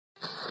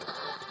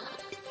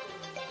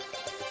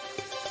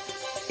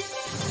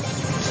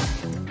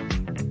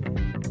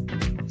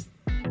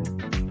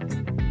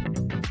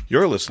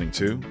You're listening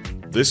to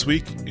This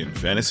Week in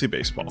Fantasy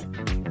Baseball.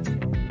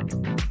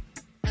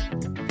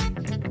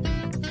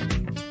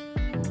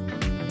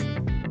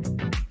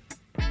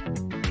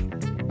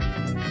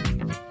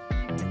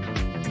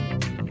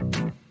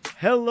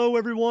 Hello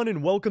everyone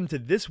and welcome to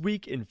This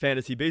Week in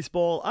Fantasy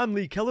Baseball. I'm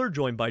Lee Keller,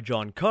 joined by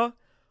John Kuh.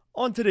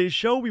 On today's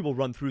show, we will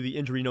run through the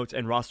injury notes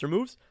and roster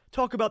moves,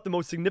 talk about the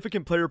most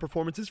significant player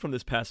performances from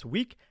this past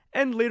week,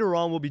 and later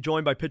on we'll be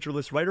joined by Pitcher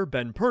List writer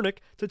Ben Pernick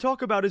to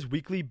talk about his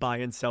weekly buy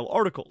and sell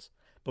articles.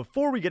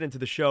 Before we get into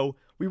the show,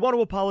 we want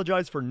to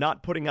apologize for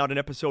not putting out an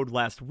episode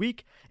last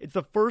week. It's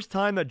the first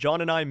time that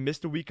John and I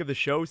missed a week of the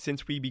show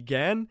since we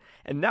began,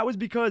 and that was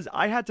because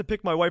I had to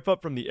pick my wife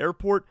up from the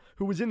airport,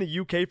 who was in the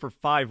UK for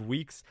 5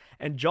 weeks,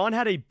 and John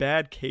had a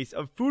bad case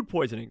of food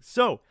poisoning.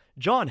 So,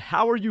 John,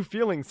 how are you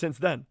feeling since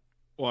then?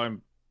 Well,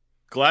 I'm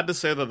glad to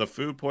say that the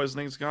food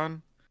poisoning's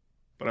gone,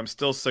 but I'm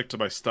still sick to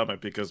my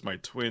stomach because my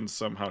Twins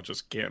somehow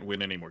just can't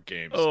win any more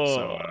games.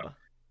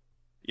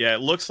 Yeah, it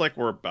looks like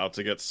we're about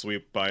to get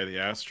swept by the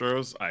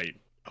Astros. I'm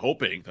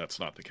hoping that's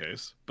not the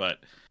case. But,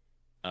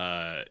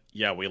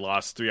 yeah, we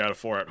lost 3 out of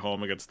 4 at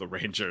home against the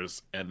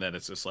Rangers. And then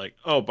it's just like,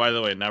 oh, by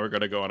the way, now we're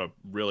going to go on a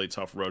really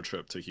tough road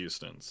trip to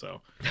Houston.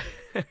 So,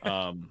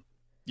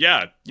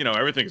 yeah,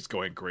 everything's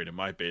going great in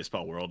my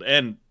baseball world.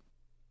 And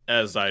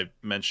as I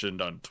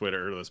mentioned on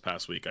Twitter this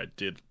past week, I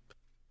did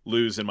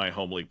lose in my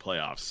home league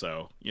playoffs.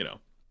 So,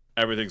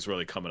 everything's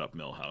really coming up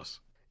Millhouse.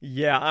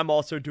 Yeah, I'm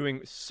also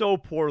doing so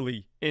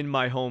poorly in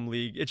my home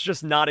league. It's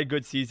just not a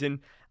good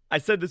season. I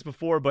said this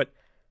before, but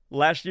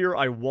last year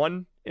I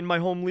won in my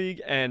home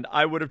league, and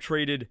I would have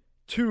traded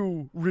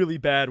 2 really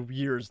bad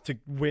years to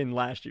win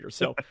last year.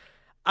 So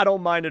I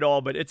don't mind at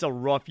all, but it's a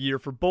rough year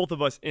for both of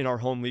us in our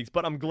home leagues.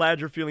 But I'm glad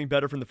you're feeling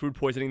better from the food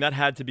poisoning. That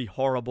had to be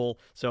horrible.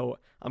 So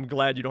I'm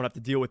glad you don't have to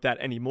deal with that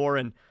anymore.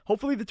 And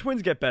hopefully the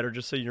Twins get better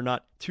just so you're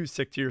not too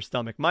sick to your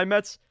stomach. My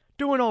Mets,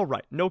 doing all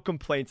right. No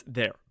complaints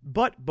there.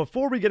 But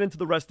before we get into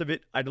the rest of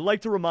it, I'd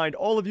like to remind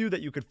all of you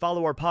that you could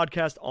follow our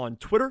podcast on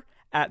Twitter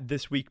at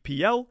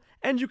ThisWeekPL,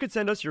 and you could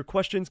send us your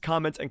questions,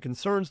 comments, and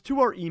concerns to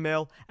our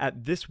email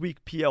at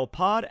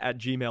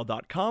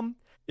thisweekplpod@gmail.com.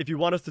 If you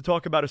want us to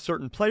talk about a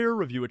certain player,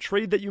 review a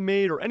trade that you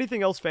made, or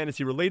anything else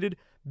fantasy related,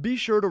 be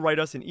sure to write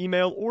us an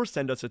email or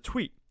send us a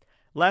tweet.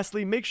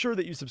 Lastly, make sure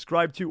that you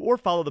subscribe to or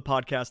follow the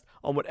podcast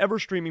on whatever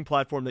streaming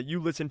platform that you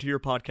listen to your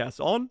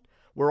podcasts on.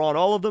 We're on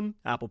all of them: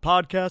 Apple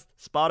Podcasts,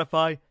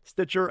 Spotify,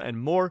 Stitcher, and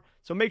more.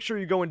 So make sure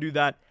you go and do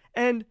that.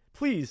 And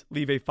please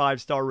leave a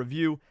 5-star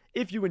review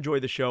if you enjoy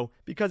the show,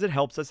 because it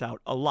helps us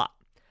out a lot.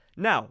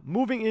 Now,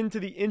 moving into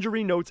the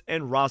injury notes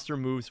and roster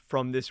moves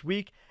from this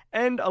week,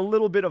 and a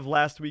little bit of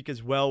last week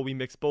as well. We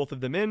mixed both of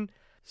them in.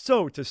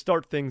 So to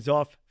start things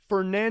off,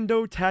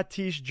 Fernando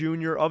Tatis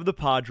Jr. of the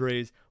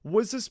Padres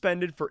was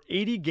suspended for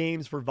 80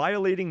 games for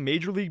violating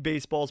Major League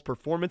Baseball's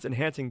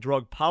performance-enhancing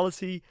drug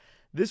policy.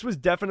 This was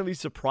definitely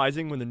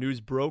surprising when the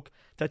news broke.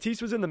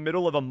 Tatis was in the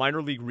middle of a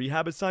minor league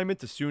rehab assignment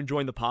to soon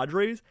join the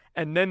Padres,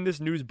 and then this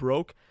news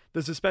broke.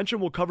 The suspension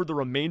will cover the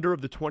remainder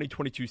of the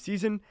 2022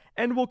 season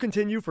and will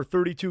continue for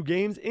 32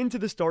 games into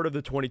the start of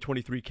the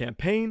 2023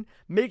 campaign,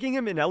 making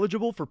him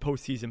ineligible for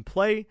postseason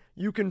play.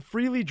 You can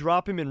freely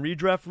drop him in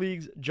redraft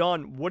leagues.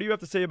 John, what do you have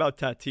to say about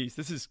Tatis?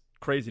 This is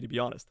crazy, to be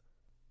honest.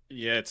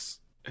 Yeah, it's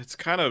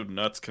kind of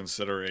nuts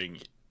considering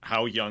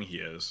how young he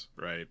is,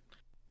 right?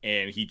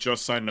 And he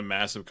just signed a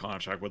massive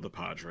contract with the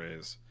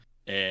Padres.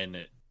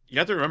 And you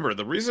have to remember,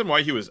 the reason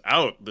why he was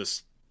out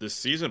this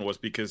season was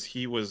because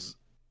he was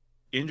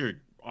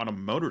injured on a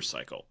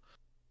motorcycle.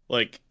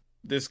 Like,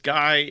 this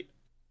guy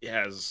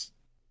has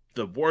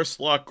the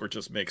worst luck or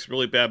just makes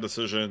really bad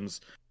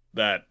decisions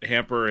that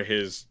hamper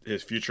his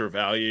future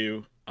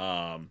value.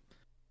 A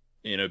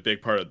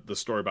big part of the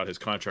story about his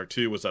contract,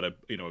 too, was that a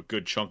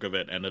good chunk of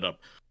it ended up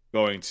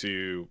going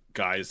to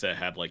guys that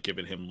had,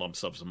 given him lump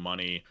sums of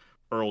money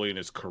early in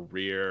his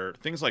career,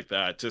 things like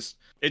that.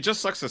 It just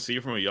sucks to see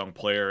from a young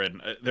player.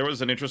 And there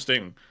was an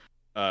interesting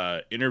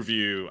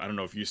interview. I don't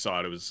know if you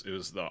saw it. It was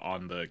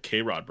on the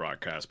K-Rod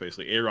broadcast.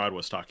 Basically, A-Rod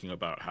was talking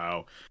about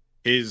how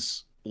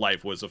his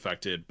life was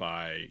affected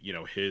by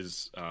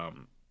his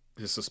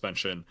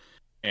suspension,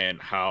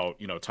 and how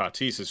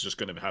Tatis is just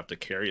going to have to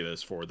carry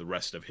this for the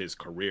rest of his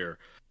career.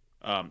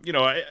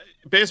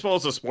 Baseball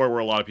is a sport where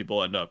a lot of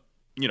people end up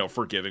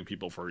forgiving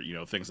people for,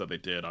 things that they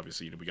did.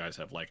 Obviously, we guys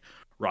have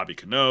Robbie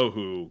Cano,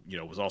 who,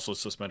 was also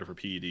suspended for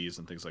PEDs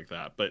and things like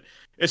that. But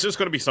it's just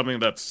going to be something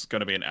that's going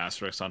to be an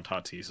asterisk on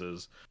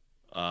Tatis's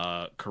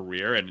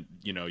career. And,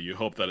 you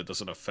hope that it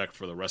doesn't affect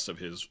for the rest of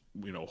his,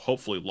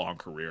 hopefully long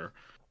career.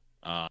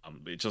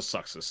 It just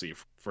sucks to see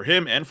for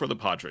him and for the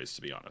Padres,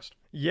 to be honest.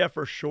 Yeah,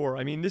 for sure.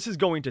 I mean, this is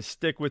going to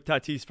stick with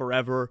Tatis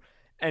forever.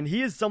 And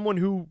he is someone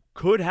who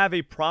could have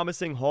a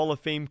promising Hall of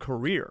Fame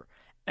career.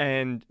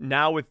 And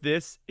now with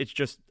this, it's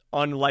just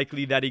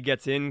unlikely that he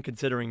gets in,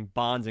 considering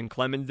Bonds and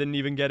Clemens didn't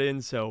even get in.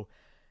 So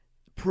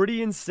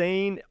pretty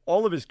insane.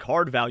 All of his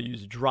card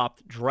values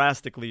dropped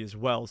drastically as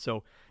well.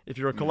 So if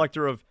you're a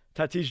collector of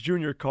Tatis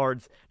Jr.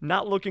 cards,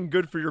 not looking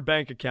good for your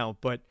bank account.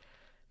 But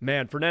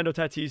man, Fernando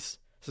Tatis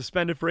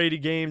Suspended for 80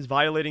 games,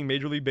 violating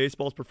Major League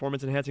Baseball's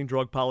performance-enhancing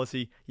drug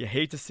policy. You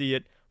hate to see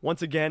it.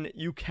 Once again,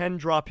 you can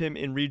drop him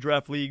in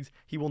redraft leagues.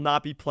 He will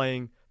not be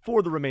playing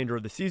for the remainder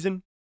of the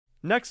season.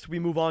 Next, we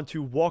move on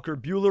to Walker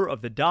Buehler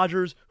of the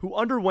Dodgers, who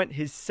underwent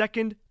his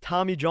second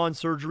Tommy John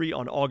surgery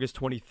on August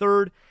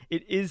 23rd.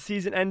 It is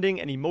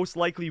season-ending, and he most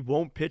likely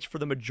won't pitch for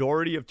the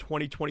majority of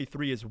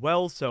 2023 as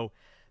well, so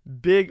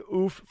big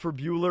oof for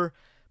Buehler,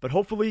 but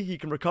hopefully he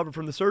can recover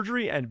from the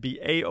surgery and be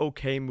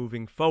A-OK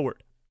moving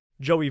forward.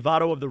 Joey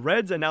Votto of the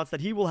Reds announced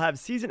that he will have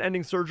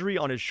season-ending surgery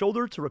on his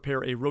shoulder to repair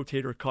a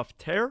rotator cuff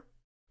tear.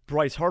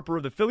 Bryce Harper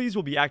of the Phillies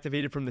will be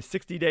activated from the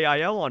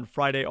 60-day IL on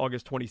Friday,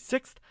 August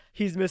 26th.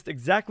 He's missed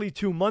exactly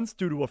 2 months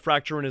due to a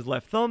fracture in his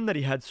left thumb that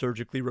he had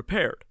surgically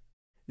repaired.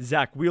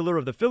 Zach Wheeler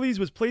of the Phillies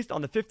was placed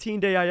on the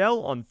 15-day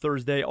IL on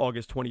Thursday,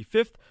 August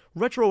 25th,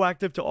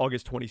 retroactive to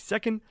August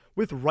 22nd,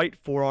 with right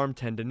forearm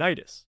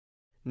tendinitis.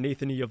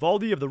 Nathan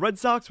Eovaldi of the Red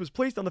Sox was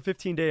placed on the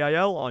 15-day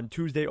IL on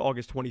Tuesday,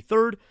 August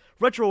 23rd,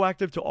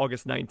 retroactive to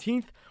August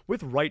 19th,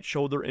 with right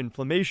shoulder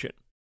inflammation.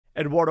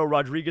 Eduardo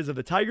Rodriguez of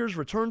the Tigers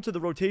returned to the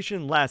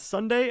rotation last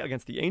Sunday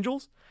against the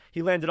Angels.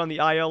 He landed on the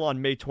IL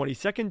on May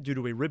 22nd due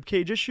to a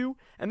ribcage issue,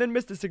 and then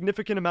missed a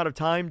significant amount of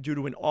time due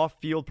to an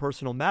off-field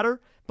personal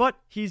matter, but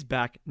he's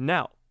back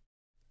now.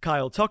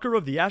 Kyle Tucker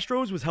of the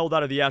Astros was held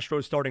out of the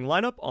Astros starting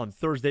lineup on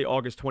Thursday,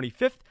 August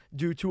 25th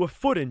due to a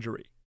foot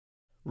injury.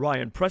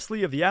 Ryan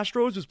Presley of the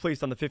Astros was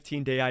placed on the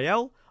 15-day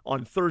IL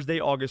on Thursday,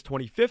 August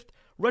 25th,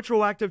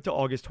 retroactive to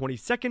August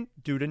 22nd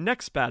due to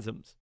neck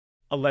spasms.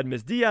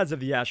 Aledmys Diaz of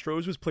the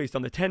Astros was placed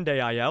on the 10-day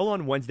IL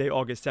on Wednesday,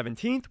 August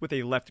 17th with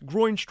a left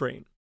groin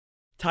strain.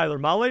 Tyler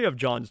Mahle of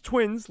John's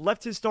Twins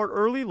left his start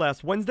early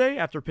last Wednesday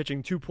after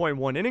pitching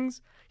 2.1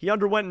 innings. He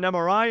underwent an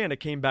MRI and it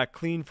came back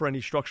clean for any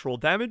structural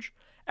damage.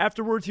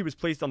 Afterwards, he was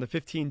placed on the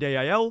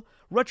 15-day IL,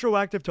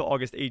 retroactive to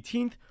August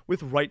 18th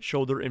with right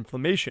shoulder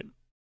inflammation.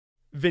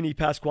 Vinny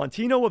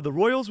Pasquantino of the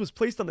Royals was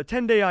placed on the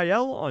 10-day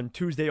IL on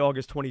Tuesday,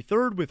 August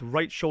 23rd with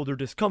right shoulder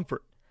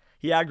discomfort.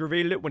 He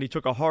aggravated it when he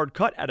took a hard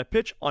cut at a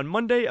pitch on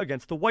Monday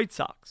against the White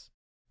Sox.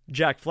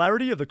 Jack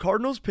Flaherty of the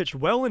Cardinals pitched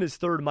well in his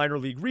third minor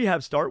league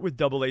rehab start with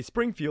Double-A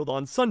Springfield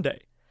on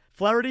Sunday.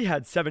 Flaherty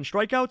had 7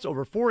 strikeouts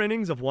over 4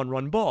 innings of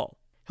 1-run ball.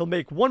 He'll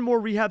make one more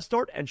rehab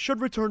start and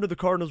should return to the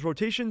Cardinals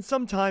rotation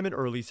sometime in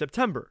early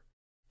September.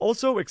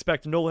 Also,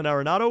 expect Nolan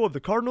Arenado of the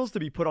Cardinals to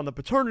be put on the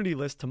paternity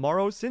list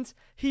tomorrow since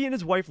he and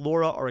his wife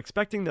Laura are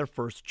expecting their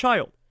first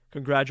child.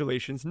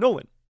 Congratulations,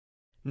 Nolan.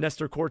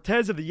 Nestor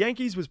Cortez of the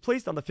Yankees was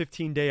placed on the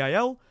 15-day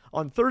IL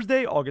on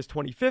Thursday, August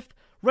 25th,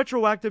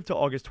 retroactive to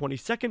August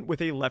 22nd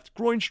with a left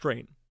groin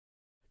strain.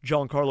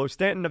 Giancarlo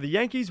Stanton of the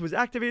Yankees was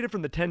activated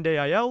from the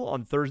 10-day IL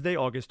on Thursday,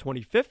 August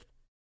 25th.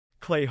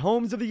 Clay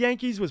Holmes of the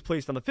Yankees was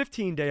placed on the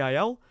 15-day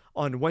IL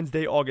on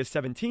Wednesday, August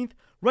 17th,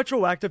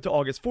 retroactive to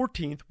August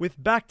 14th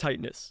with back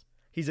tightness.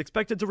 He's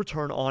expected to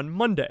return on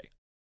Monday.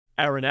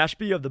 Aaron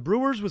Ashby of the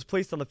Brewers was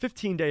placed on the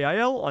 15-day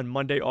IL on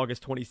Monday,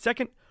 August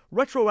 22nd,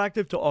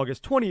 retroactive to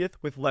August 20th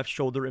with left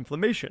shoulder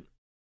inflammation.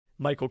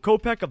 Michael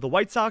Kopech of the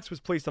White Sox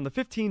was placed on the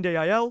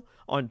 15-day IL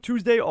on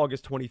Tuesday,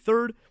 August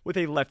 23rd with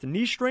a left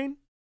knee strain.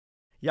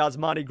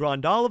 Yasmani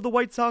Grandal of the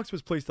White Sox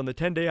was placed on the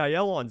 10-day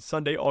IL on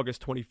Sunday,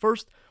 August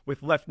 21st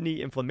with left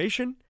knee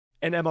inflammation.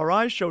 An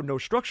MRI showed no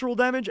structural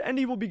damage and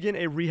he will begin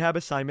a rehab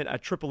assignment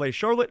at AAA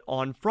Charlotte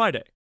on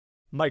Friday.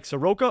 Mike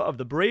Soroka of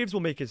the Braves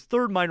will make his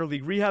third minor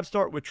league rehab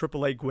start with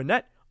AAA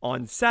Gwinnett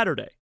on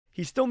Saturday.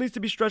 He still needs to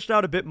be stretched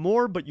out a bit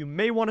more, but you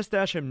may want to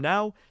stash him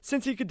now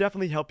since he could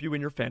definitely help you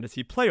in your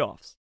fantasy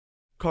playoffs.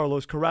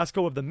 Carlos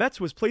Carrasco of the Mets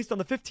was placed on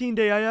the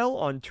 15-day IL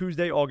on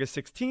Tuesday, August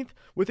 16th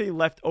with a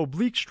left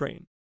oblique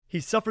strain.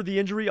 He suffered the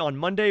injury on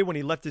Monday when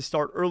he left his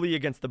start early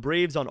against the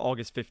Braves on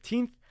August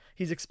 15th.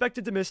 He's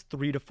expected to miss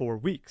 3 to 4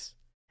 weeks.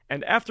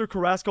 And after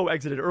Carrasco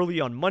exited early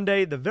on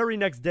Monday, the very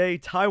next day,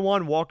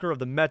 Taijuan Walker of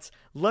the Mets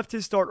left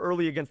his start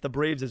early against the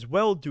Braves as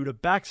well due to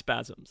back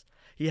spasms.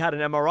 He had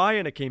an MRI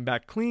and it came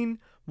back clean.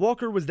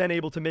 Walker was then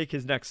able to make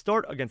his next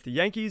start against the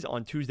Yankees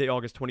on Tuesday,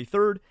 August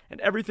 23rd, and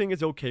everything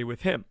is okay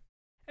with him.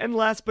 And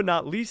last but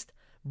not least,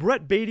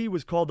 Brett Baty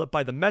was called up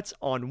by the Mets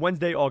on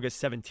Wednesday,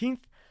 August 17th.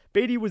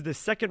 Baty was the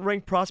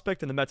second-ranked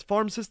prospect in the Mets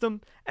farm system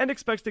and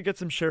expects to get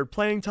some shared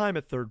playing time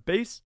at third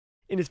base.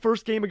 In his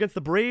first game against the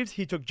Braves,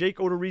 he took Jake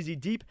Odorizzi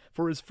deep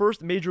for his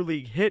first major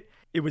league hit.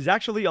 It was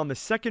actually on the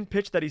second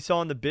pitch that he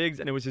saw in the bigs,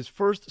 and it was his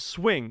first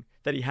swing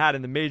that he had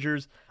in the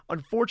majors.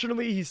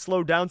 Unfortunately, he's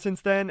slowed down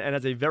since then and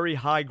has a very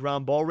high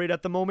ground ball rate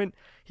at the moment.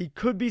 He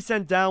could be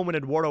sent down when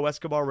Eduardo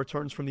Escobar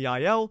returns from the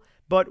IL,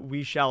 but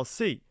we shall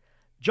see.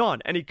 John,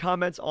 any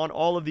comments on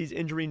all of these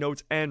injury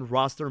notes and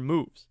roster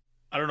moves?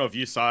 I don't know if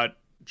you saw it.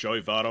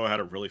 Joey Votto had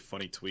a really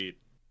funny tweet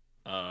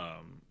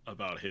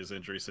about his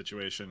injury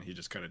situation. He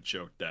just kind of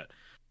joked that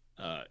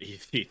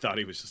he thought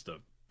he was just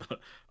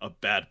a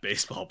bad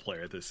baseball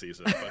player this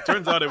season, but it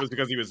turns out it was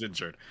because he was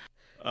injured.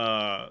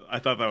 I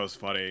thought that was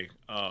funny.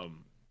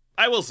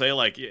 I will say,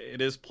 like,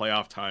 it is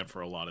playoff time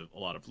for a lot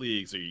of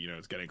leagues. Or,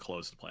 it's getting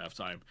close to playoff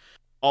time.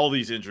 All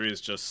these injuries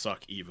just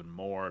suck even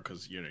more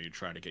because you're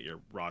trying to get your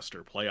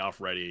roster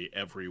playoff ready.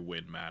 Every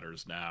win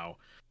matters now.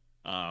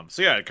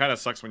 So yeah, it kind of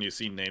sucks when you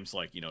see names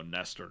like,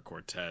 Nestor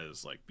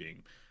Cortez like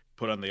being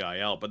put on the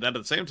IL, but then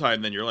at the same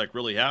time, then you're like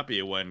really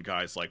happy when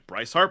guys like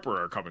Bryce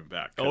Harper are coming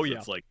back Oh because yeah.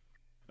 it's like,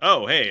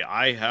 oh hey,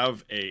 I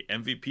have a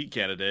MVP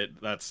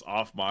candidate that's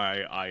off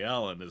my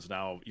IL and is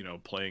now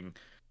playing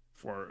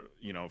for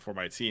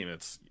my team.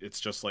 It's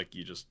just like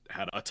you just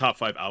had a top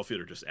five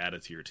outfielder just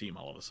added to your team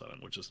all of a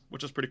sudden, which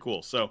is pretty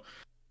cool. So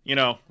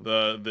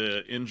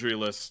the injury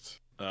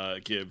list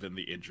give and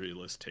the injury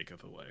list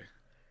taketh away.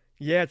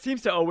 Yeah, it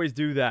seems to always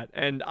do that.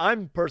 And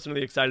I'm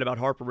personally excited about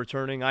Harper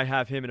returning. I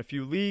have him in a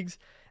few leagues.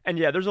 And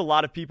yeah, there's a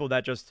lot of people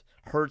that just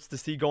hurts to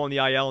see go on the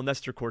IL.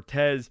 Nestor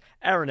Cortez,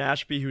 Aaron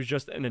Ashby, who's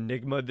just an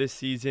enigma this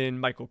season,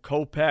 Michael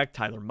Kopech,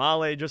 Tyler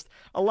Mahle, just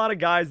a lot of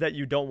guys that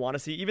you don't want to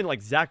see. Even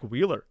like Zach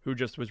Wheeler, who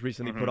just was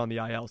recently put Hmm. on the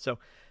IL. So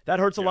that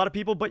hurts a Yeah. lot of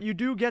people, but you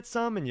do get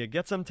some and you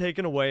get some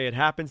taken away. It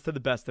happens to the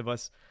best of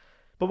us.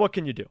 But what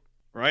can you do?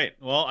 Right.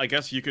 Well, I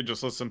guess you could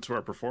just listen to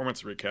our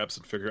performance recaps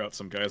and figure out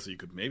some guys that you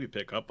could maybe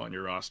pick up on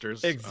your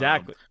rosters.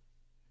 Exactly.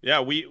 Yeah,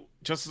 we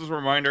just as a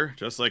reminder,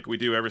 just like we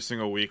do every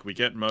single week, we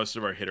get most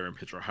of our hitter and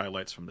pitcher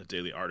highlights from the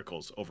daily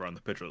articles over on the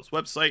Pitcherless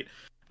website.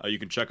 You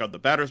can check out the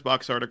Batters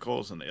Box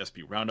articles and the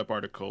SP Roundup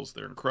articles.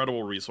 They're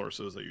incredible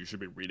resources that you should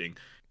be reading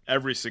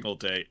every single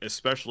day,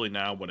 especially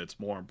now when it's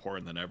more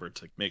important than ever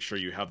to make sure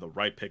you have the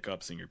right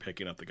pickups and you're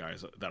picking up the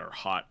guys that are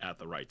hot at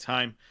the right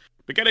time.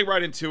 But getting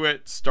right into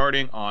it,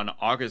 starting on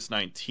August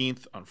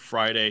 19th on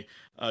Friday,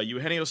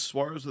 Eugenio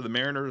Suarez of the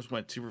Mariners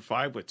went 2 for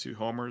 5 with 2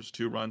 homers,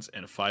 2 runs,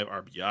 and 5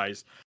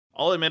 RBIs.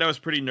 I'll admit I was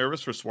pretty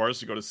nervous for Suarez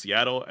to go to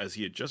Seattle as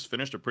he had just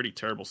finished a pretty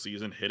terrible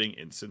season hitting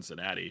in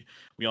Cincinnati.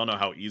 We all know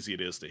how easy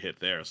it is to hit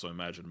there, so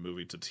imagine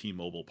moving to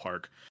T-Mobile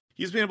Park.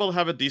 He's been able to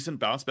have a decent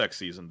bounce back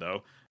season,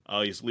 though.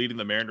 He's leading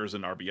the Mariners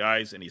in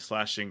RBIs, and he's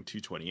slashing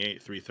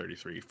 228,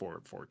 333,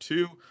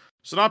 442.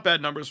 So not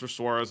bad numbers for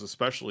Suarez,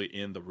 especially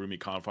in the roomy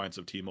confines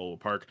of T-Mobile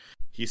Park.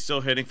 He's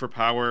still hitting for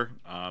power.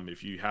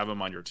 If you have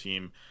him on your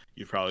team,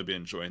 you've probably been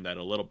enjoying that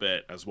a little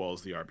bit, as well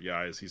as the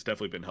RBIs. He's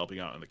definitely been helping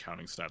out in the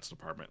counting stats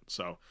department.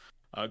 So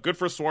good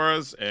for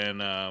Suarez, and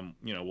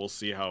we'll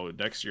see how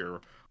next year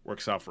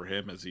works out for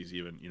him as he's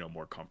even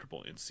more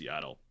comfortable in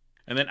Seattle.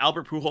 And then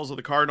Albert Pujols of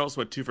the Cardinals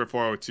went 2 for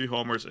 4 with 2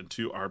 homers and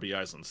 2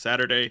 RBIs on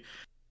Saturday.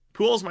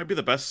 Pujols might be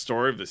the best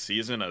story of the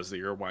season as the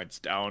year winds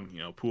down.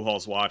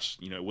 Pujols watch,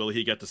 will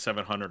he get to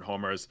 700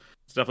 homers?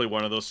 It's definitely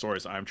one of those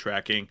stories I'm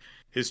tracking.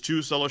 His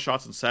 2 solo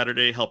shots on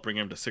Saturday helped bring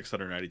him to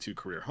 692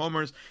 career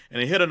homers, and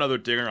he hit another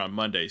dinger on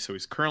Monday, so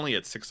he's currently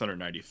at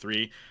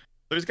 693.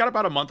 So he's got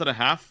about a month and a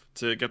half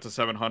to get to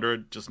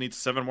 700. Just needs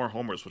 7 more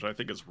homers, which I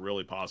think is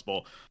really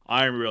possible.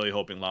 I'm really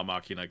hoping La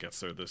Machina gets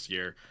there this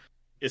year,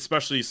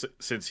 especially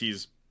since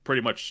he's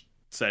pretty much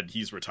said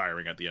he's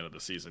retiring at the end of the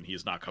season.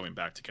 He's not coming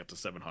back to get to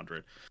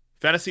 700.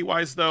 Fantasy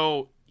wise,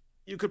 though,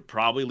 you could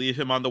probably leave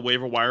him on the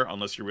waiver wire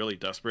unless you're really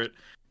desperate.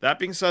 That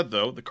being said,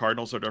 though, the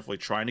Cardinals are definitely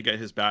trying to get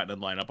his bat in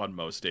lineup on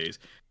most days.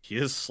 He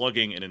is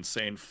slugging an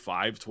insane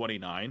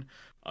 529,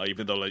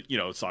 even though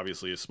it's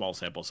obviously a small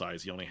sample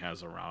size. He only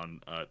has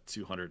around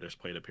 200-ish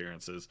plate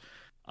appearances.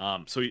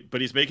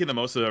 But he's making the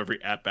most of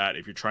every at bat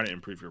if you're trying to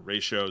improve your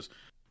ratios.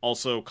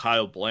 Also,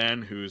 Kyle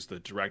Bland, who's the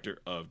director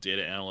of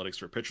data analytics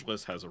for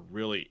Pitcherless, has a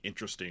really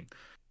interesting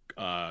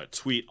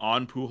tweet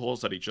on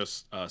Pujols that he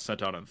just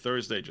sent out on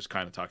Thursday, just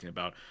kind of talking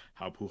about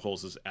how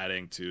Pujols is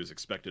adding to his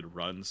expected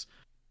runs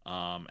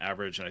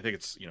average. And I think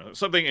it's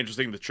something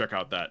interesting to check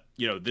out that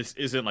this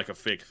isn't like a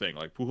fake thing.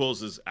 Like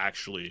Pujols is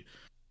actually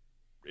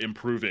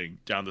improving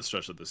down the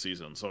stretch of the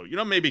season. So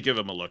maybe give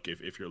him a look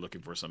if you're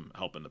looking for some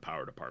help in the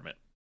power department.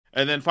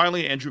 And then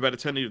finally, Andrew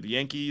Benintendi of the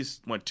Yankees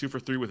went 2 for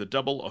 3 with a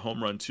double, a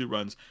home run, 2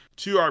 runs,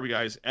 2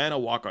 RBIs, and a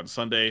walk on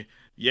Sunday.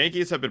 The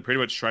Yankees have been pretty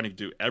much trying to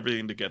do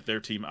everything to get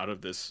their team out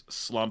of this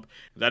slump.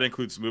 That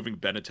includes moving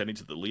Benintendi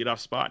to the leadoff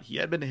spot. He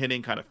had been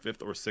hitting kind of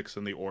 5th or 6th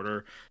in the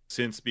order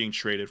since being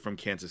traded from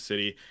Kansas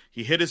City.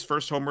 He hit his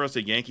first homer as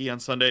a Yankee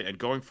on Sunday, and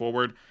going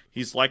forward,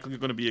 he's likely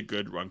going to be a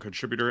good run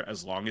contributor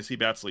as long as he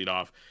bats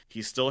leadoff.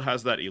 He still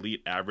has that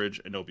elite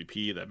average and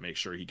OBP that makes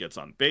sure he gets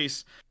on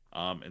base.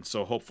 And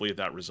so hopefully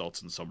that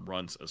results in some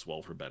runs as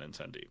well for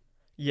Benintendi.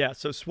 Yeah,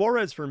 so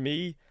Suarez for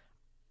me,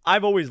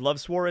 I've always loved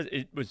Suarez.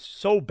 It was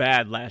so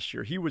bad last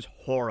year. He was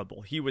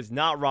horrible. He was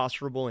not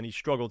rosterable and he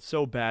struggled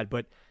so bad.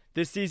 But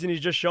this season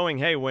he's just showing,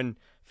 hey, when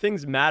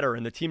things matter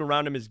and the team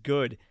around him is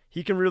good,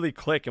 he can really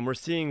click. And we're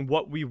seeing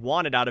what we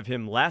wanted out of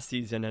him last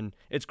season, and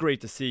it's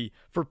great to see.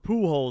 For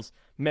Pujols,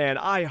 man,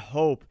 I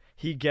hope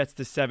he gets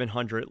to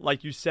 700.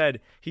 Like you said,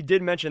 he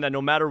did mention that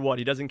no matter what,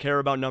 he doesn't care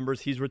about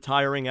numbers. He's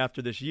retiring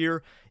after this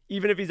year.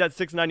 Even if he's at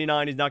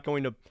 699, he's not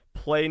going to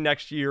play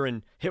next year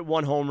and hit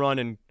 1 home run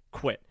and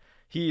quit.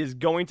 He is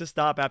going to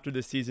stop after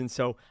this season,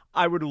 so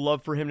I would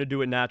love for him to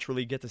do it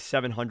naturally, get to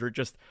 700.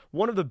 Just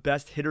one of the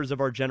best hitters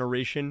of our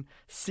generation.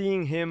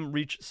 Seeing him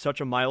reach such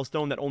a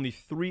milestone that only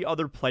 3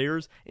 other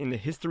players in the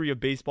history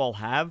of baseball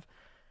have,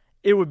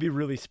 it would be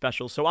really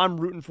special. So I'm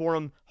rooting for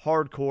him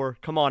hardcore.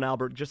 Come on,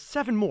 Albert. Just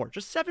 7 more.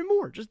 Just 7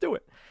 more. Just do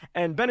it.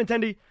 And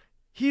Benintendi,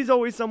 he's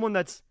always someone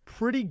that's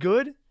pretty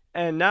good.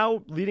 And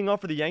now leading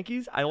off for the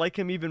Yankees, I like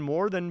him even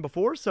more than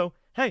before. So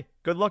hey,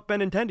 good luck,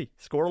 Benintendi.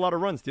 Score a lot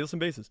of runs, steal some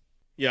bases.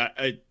 Yeah,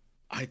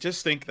 I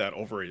just think that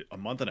over a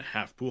month and a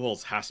half,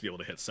 Pujols has to be able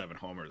to hit 7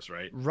 homers,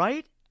 right?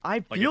 Right?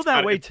 I Like feel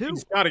that way he's too.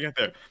 got to get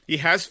there. He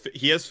has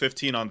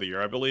 15 on the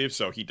year, I believe,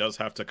 so he does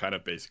have to kind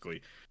of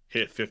basically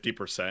hit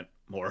 50%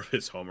 more of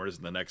his homers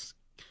in the next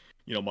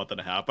month and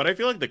a half. But I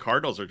feel like the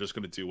Cardinals are just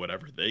going to do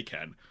whatever they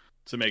can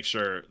to make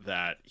sure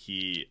that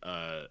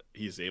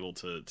he's able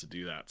to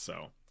do that.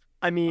 So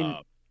I mean,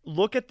 uh,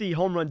 look at the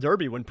home run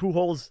derby when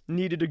Pujols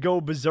needed to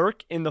go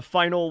berserk in the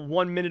final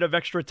 1 minute of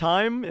extra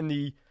time in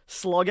the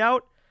slug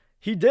out.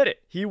 He did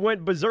it. He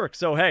went berserk.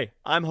 So, hey,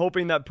 I'm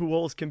hoping that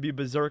Pujols can be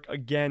berserk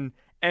again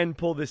and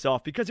pull this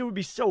off because it would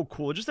be so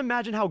cool. Just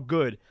imagine how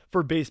good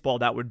for baseball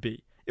that would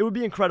be. It would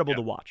be incredible yeah,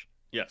 to watch.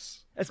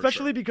 yes, for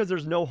Especially sure. because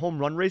there's no home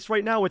run race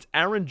right now. It's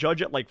Aaron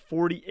Judge at like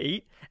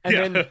 48 and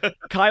then Yeah,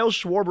 Kyle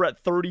Schwarber at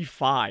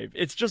 35.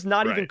 It's just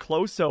not even right.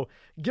 close. So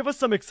give us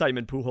some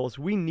excitement, Pujols.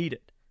 We need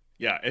it.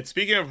 Yeah, and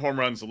speaking of home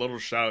runs, a little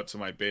shout out to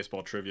my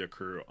baseball trivia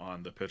crew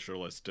on the Pitcher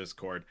List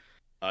Discord.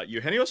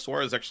 Eugenio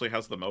Suarez actually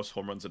has the most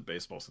home runs in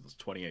baseball since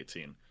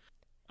 2018.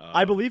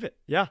 I Um, believe it.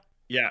 Yeah.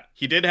 yeah,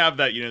 he did have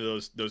that,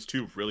 those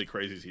two really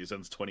crazy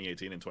seasons,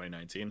 2018 and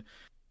 2019.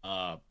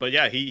 But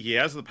yeah, he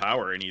has the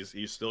power, and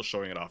he's still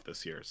showing it off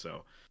this year.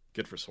 So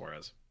good for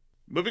Suarez.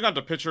 Moving on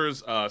to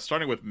pitchers,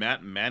 starting with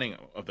Matt Manning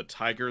of the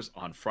Tigers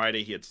on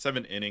Friday. He had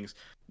 7 innings,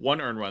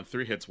 1 earned run,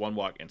 3 hits, 1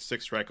 walk, and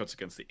 6 strikeouts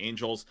against the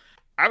Angels.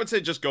 I would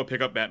say just go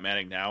pick up Matt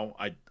Manning now.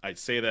 I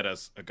say that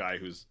as a guy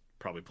who's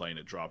probably planning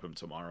to drop him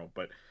tomorrow,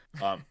 but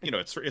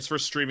it's for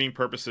streaming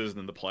purposes and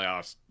in the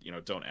playoffs.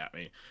 Don't at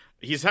me.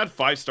 He's had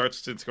 5 starts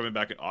since coming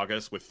back in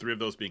August, with 3 of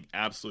those being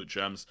absolute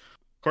gems.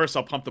 Of course,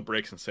 I'll pump the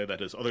brakes and say that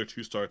his other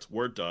 2 starts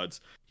were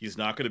duds. He's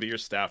not going to be your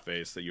staff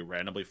ace that you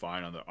randomly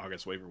find on the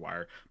August waiver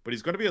wire, but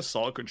he's going to be a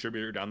solid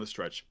contributor down the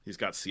stretch. He's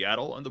got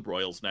Seattle and the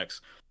Royals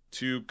next,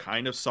 2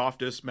 kind of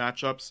softest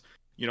matchups.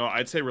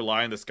 I'd say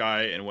rely on this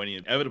guy, and when he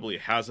inevitably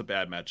has a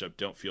bad matchup,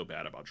 don't feel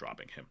bad about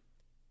dropping him.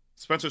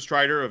 Spencer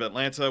Strider of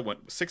Atlanta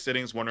went 6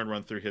 innings, 1 earned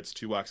run, 3 hits,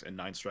 2 walks, and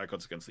 9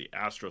 strikeouts against the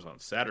Astros on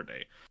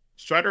Saturday.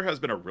 Strider has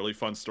been a really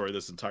fun story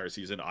this entire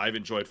season. I've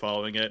enjoyed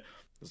following it.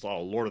 There's a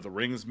lot of Lord of the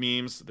Rings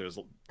memes. There's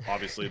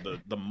obviously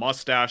the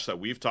mustache that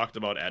we've talked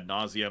about ad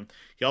nauseum.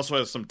 He also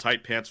has some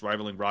tight pants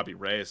rivaling Robbie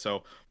Ray.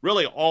 So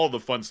really all the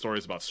fun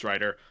stories about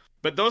Strider.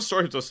 But those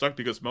stories are stuck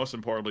because, most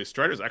importantly,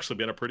 Strider's actually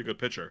been a pretty good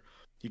pitcher.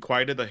 He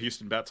quieted the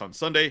Houston bats on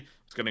Sunday.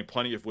 He's getting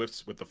plenty of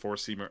whiffs with the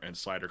four-seamer and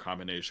slider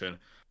combination.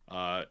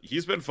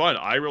 He's been fun.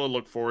 I really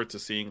look forward to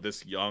seeing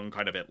this young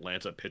kind of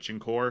Atlanta pitching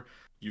core.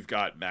 You've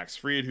got Max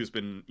Fried, who's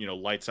been,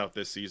 lights out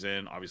this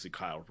season. Obviously,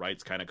 Kyle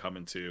Wright's kind of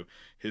coming to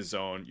his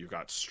zone. You've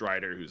got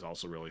Strider, who's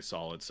also really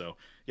solid. So,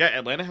 yeah,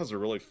 Atlanta has a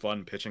really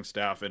fun pitching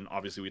staff. And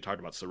obviously, we talked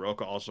about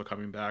Soroka also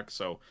coming back.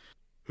 So,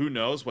 who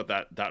knows what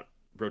that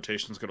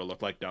rotation is going to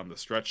look like down the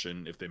stretch,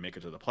 and if they make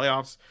it to the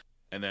playoffs.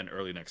 And then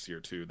early next year,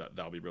 too.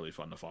 That'll be really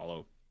fun to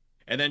follow.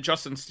 And then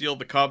Justin Steele,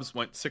 the Cubs,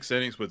 went 6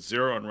 innings with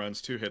 0 earned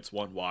runs, 2 hits,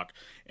 1 walk,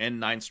 and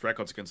 9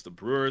 strikeouts against the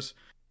Brewers.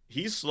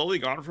 He's slowly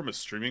gone from a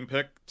streaming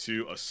pick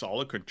to a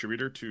solid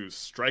contributor to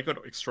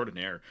strikeout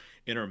extraordinaire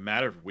in a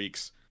matter of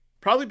weeks.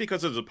 Probably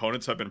because his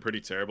opponents have been pretty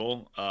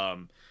terrible.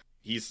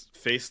 He's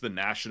faced the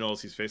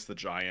Nationals, he's faced the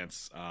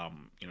Giants,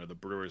 the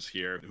Brewers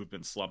here who've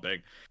been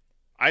slumping.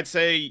 I'd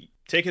say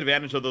take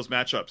advantage of those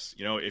matchups.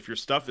 If your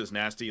stuff is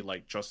nasty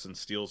like Justin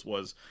Steele's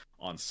was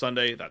on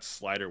Sunday, that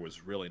slider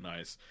was really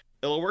nice.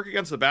 It'll work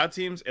against the bad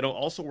teams. It'll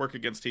also work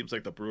against teams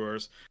like the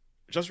Brewers.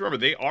 Just remember,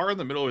 they are in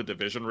the middle of a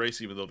division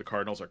race, even though the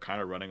Cardinals are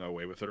kind of running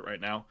away with it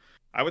right now.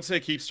 I would say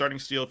keep starting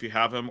Steele if you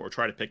have him, or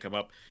try to pick him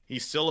up.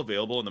 He's still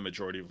available in the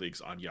majority of leagues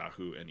on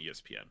Yahoo and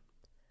ESPN.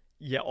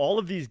 Yeah, all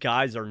of these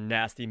guys are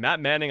nasty. Matt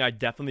Manning, I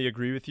definitely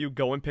agree with you.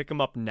 Go and pick him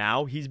up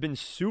now. He's been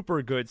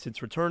super good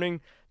since returning.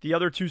 The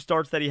other 2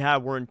 starts that he had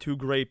weren't too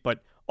great,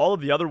 but all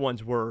of the other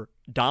ones were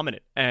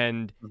dominant.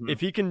 And if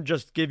he can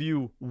just give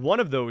you one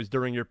of those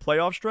during your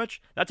playoff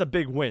stretch, that's a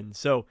big win.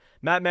 So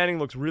Matt Manning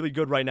looks really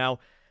good right now.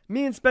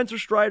 Me and Spencer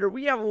Strider,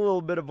 we have a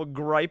little bit of a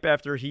gripe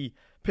after he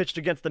pitched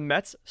against the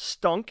Mets,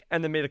 stunk,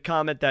 and then made a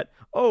comment that,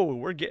 oh,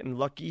 we're getting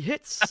lucky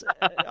hits.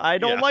 I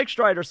don't Yeah. like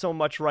Strider so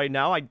much right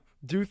now. I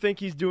do think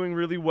he's doing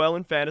really well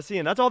in fantasy,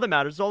 and that's all that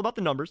matters. It's all about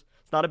the numbers.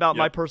 It's not about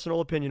my Yep.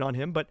 personal opinion on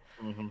him, but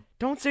Mm-hmm.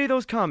 don't say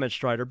those comments,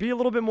 Strider. Be a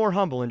little bit more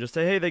humble and just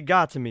say, hey, they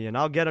got to me, and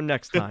I'll get them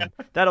next time.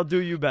 That'll do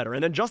you better.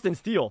 And then Justin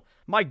Steele,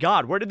 my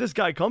God, where did this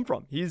guy come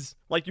from? He's,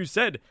 like you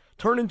said,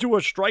 turned into a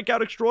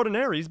strikeout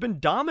extraordinaire. He's been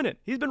dominant.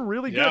 He's been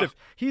really good. Yeah. If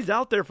he's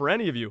out there for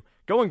any of you,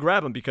 go and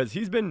grab him because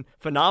he's been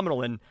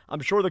phenomenal, and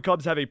I'm sure the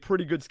Cubs have a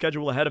pretty good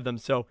schedule ahead of them.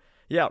 So,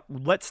 yeah,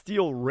 let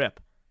Steele rip.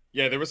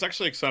 Yeah, there was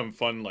actually some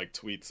fun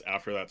tweets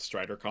after that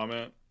Strider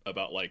comment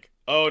about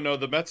oh no,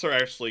 the Mets are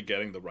actually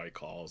getting the right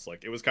calls.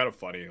 It was kind of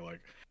funny.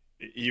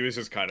 He was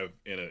just kind of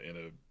in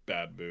a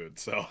bad mood.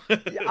 So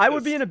Yeah, I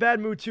would be in a bad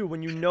mood too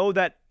when you know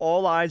that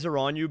all eyes are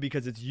on you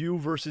because it's you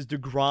versus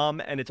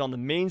DeGrom and it's on the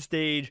main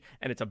stage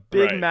and it's a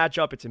big Right.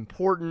 matchup. It's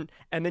important.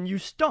 And then you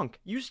stunk.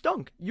 You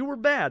stunk. You were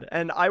bad.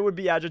 And I would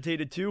be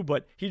agitated too,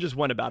 but he just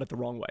went about it the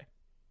wrong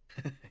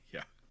way.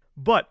 Yeah.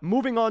 But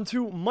moving on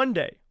to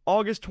Monday,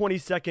 August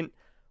 22nd,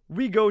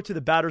 we go to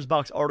the Batter's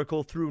Box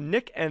article through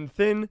Nick and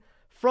Thin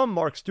from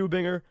Mark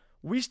Stubinger.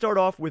 We start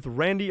off with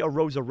Randy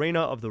Arozarena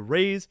of the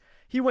Rays.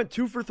 He went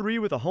 2 for 3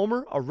 with a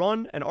homer, a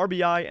run, an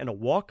RBI, and a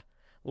walk.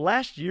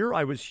 Last year,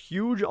 I was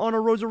huge on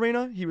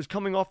Arozarena. He was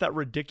coming off that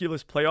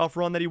ridiculous playoff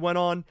run that he went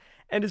on,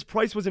 and his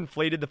price was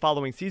inflated the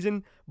following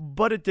season,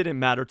 but it didn't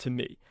matter to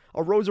me.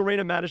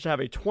 Arozarena managed to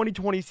have a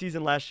 2020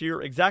 season last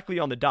year, exactly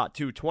on the dot,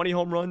 too. 20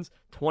 home runs,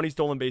 20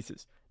 stolen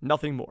bases.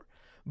 Nothing more.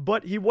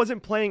 But he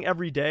wasn't playing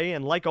every day,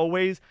 and like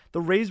always, the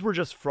Rays were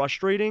just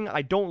frustrating.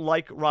 I don't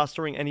like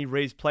rostering any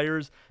Rays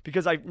players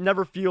because I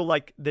never feel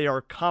like they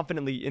are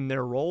confidently in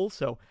their role,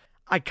 so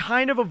I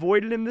kind of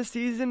avoided him this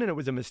season, and it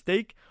was a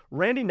mistake.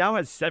 Randy now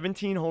has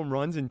 17 home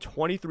runs and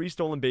 23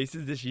 stolen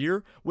bases this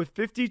year with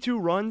 52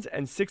 runs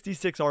and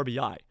 66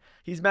 RBI.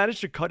 He's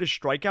managed to cut his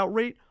strikeout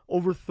rate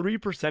over 3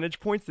 percentage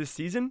points this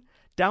season,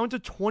 down to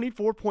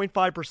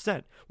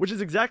 24.5%, which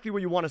is exactly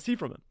what you want to see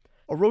from him.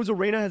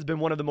 Arozarena has been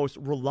one of the most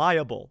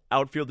reliable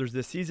outfielders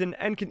this season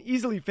and can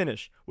easily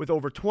finish with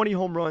over 20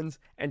 home runs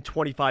and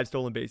 25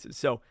 stolen bases.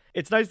 So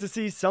it's nice to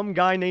see some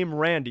guy named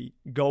Randy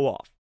go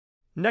off.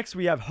 Next,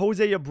 we have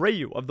Jose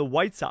Abreu of the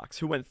White Sox,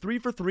 who went 3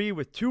 for 3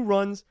 with 2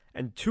 runs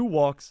and 2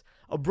 walks.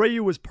 Abreu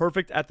was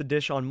perfect at the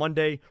dish on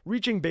Monday,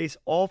 reaching base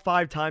all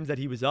 5 times that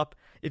he was up.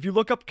 If you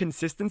look up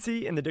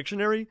consistency in the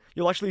dictionary,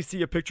 you'll actually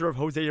see a picture of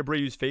Jose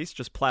Abreu's face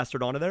just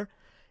plastered onto there.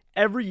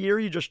 Every year,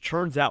 he just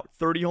churns out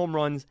 30 home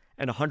runs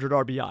and 100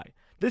 RBI.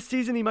 This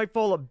season, he might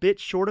fall a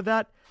bit short of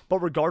that, but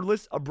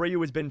regardless,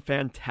 Abreu has been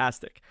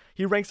fantastic.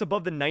 He ranks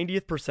above the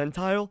 90th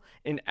percentile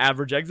in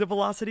average exit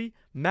velocity,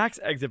 max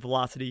exit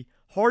velocity,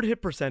 hard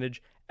hit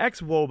percentage,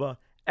 xWOBA,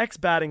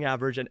 x-batting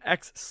average, and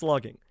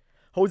x-slugging.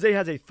 Jose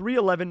has a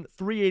 311,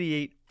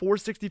 388,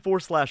 464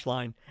 slash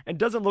line and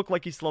doesn't look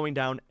like he's slowing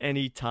down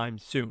anytime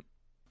soon.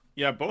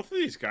 Yeah, both of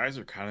these guys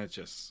are kind of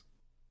just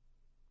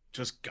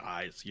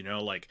guys,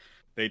 like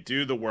they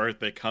do the work,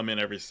 they come in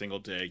every single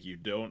day. You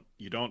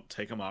don't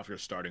take them off your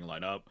starting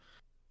lineup,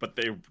 but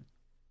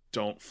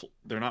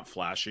they're not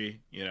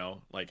flashy,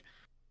 like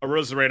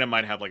Arozarena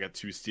might have like a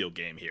 2-steal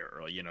game here,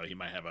 or he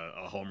might have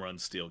a home run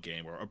steal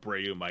game, or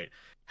Abreu might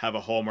have a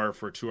homer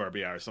for 2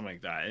 RBI or something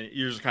like that. And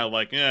you're just kind of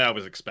like, yeah, I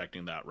was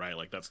expecting that, right?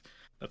 Like that's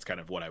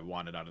kind of what I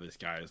wanted out of these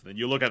guys. Then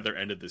you look at their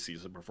end of the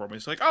season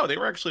performance, like, oh, they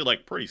were actually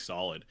like pretty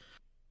solid.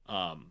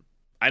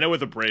 I know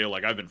with Abreu,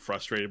 like I've been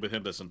frustrated with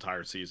him this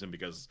entire season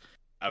because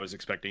I was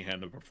expecting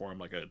him to perform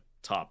like a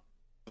top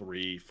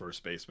 3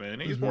 first baseman.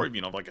 And he's more,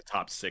 like a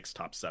top 6,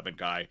 top 7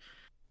 guy.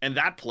 And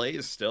that play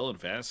is still in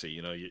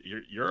fantasy.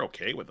 You're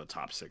okay with a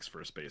top 6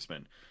 first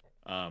baseman.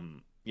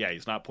 Yeah,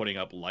 he's not putting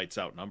up lights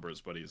out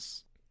numbers, but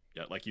he's,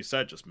 like you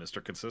said, just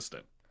Mr.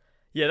 Consistent.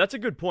 Yeah, that's a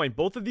good point.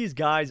 Both of these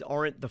guys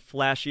aren't the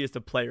flashiest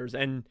of players,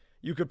 and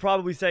you could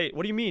probably say,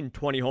 what do you mean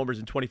 20 homers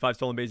and 25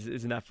 stolen bases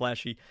isn't that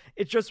flashy?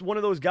 It's just one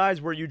of those guys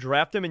where you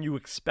draft him and you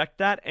expect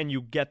that and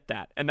you get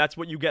that. And that's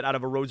what you get out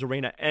of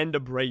Arozarena and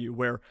Abreu,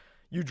 where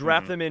you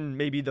draft them in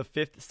maybe the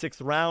 5th, 6th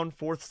round,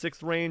 4th,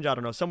 6th range. I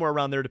don't know, somewhere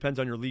around there, depends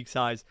on your league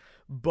size.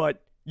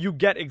 But you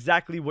get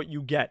exactly what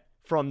you get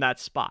from that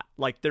spot.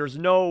 Like, there's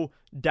no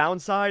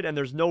downside and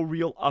there's no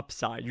real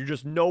upside. You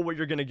just know what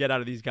you're going to get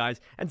out of these guys.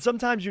 And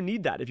sometimes you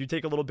need that if you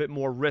take a little bit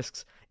more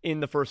risks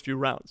in the first few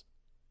rounds.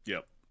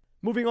 Yep.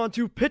 Moving on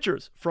to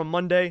pitchers from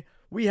Monday,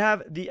 we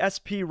have the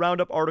SP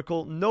Roundup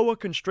article, Noah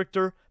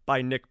Constrictor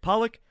by Nick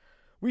Pollock.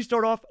 We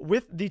start off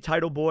with the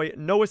title boy,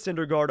 Noah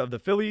Syndergaard of the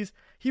Phillies.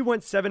 He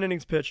went 7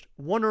 innings pitched,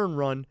 1 earned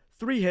run,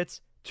 3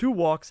 hits, 2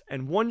 walks,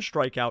 and 1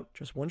 strikeout,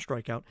 just 1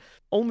 strikeout,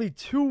 only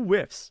 2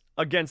 whiffs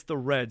against the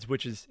Reds,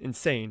 which is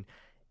insane.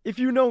 If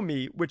you know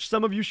me, which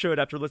some of you should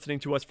after listening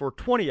to us for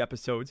 20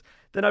 episodes,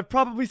 then I've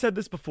probably said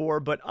this before,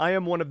 but I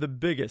am one of the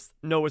biggest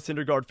Noah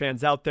Syndergaard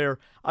fans out there.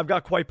 I've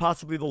got quite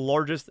possibly the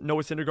largest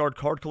Noah Syndergaard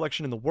card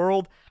collection in the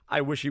world. I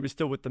wish he was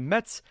still with the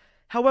Mets.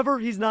 However,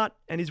 he's not,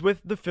 and he's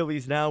with the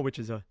Phillies now, which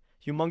is a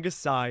humongous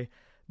sigh.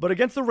 But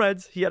against the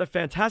Reds, he had a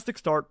fantastic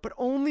start, but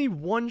only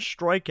 1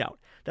 strikeout.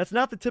 That's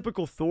not the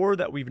typical Thor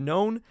that we've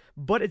known,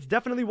 but it's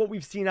definitely what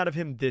we've seen out of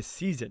him this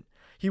season.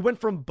 He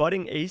went from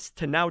budding ace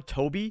to now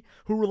Toby,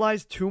 who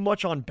relies too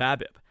much on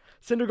BABIP.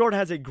 Syndergaard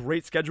has a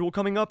great schedule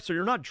coming up, so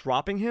you're not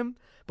dropping him,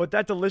 but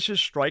that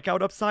delicious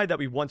strikeout upside that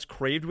we once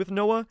craved with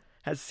Noah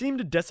has seemed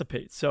to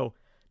dissipate, so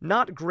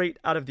not great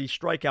out of the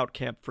strikeout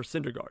camp for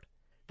Syndergaard.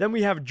 Then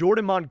we have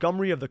Jordan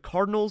Montgomery of the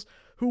Cardinals,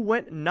 who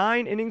went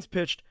 9 innings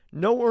pitched,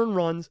 no earned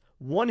runs,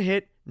 1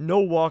 hit, no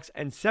walks,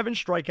 and 7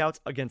 strikeouts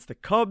against the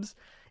Cubs.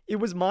 It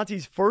was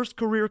Monty's first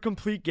career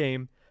complete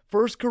game,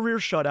 first career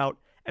shutout,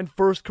 and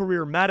first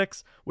career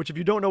Maddox, which if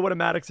you don't know what a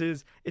Maddox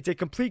is, it's a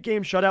complete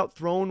game shutout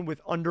thrown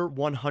with under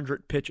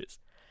 100 pitches.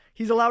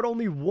 He's allowed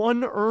only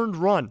 1 earned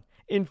run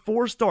in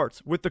 4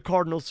 starts with the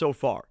Cardinals so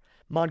far.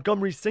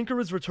 Montgomery's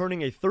sinker is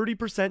returning a 30%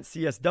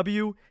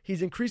 CSW,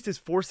 he's increased his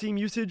 4-seam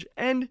usage,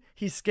 and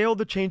he's scaled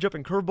the changeup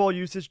and curveball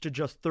usage to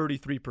just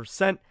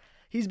 33%.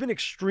 He's been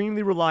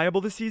extremely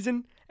reliable this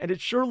season, and it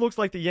sure looks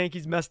like the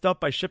Yankees messed up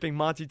by shipping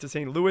Monty to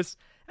St. Louis.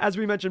 As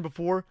we mentioned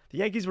before, the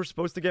Yankees were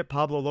supposed to get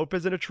Pablo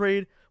Lopez in a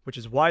trade, which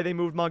is why they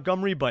moved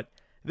Montgomery, but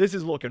this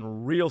is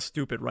looking real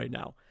stupid right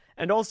now.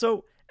 And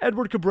also,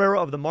 Edward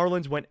Cabrera of the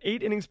Marlins went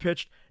 8 innings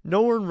pitched,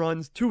 no earned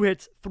runs, 2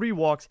 hits, 3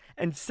 walks,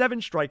 and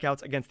 7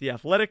 strikeouts against the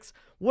Athletics.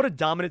 What a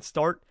dominant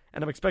start,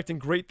 and I'm expecting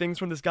great things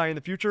from this guy in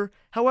the future.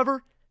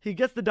 However, he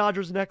gets the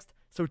Dodgers next,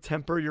 so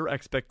temper your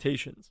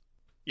expectations.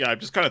 Yeah, I'm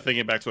just kind of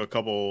thinking back to a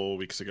couple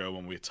weeks ago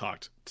when we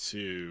talked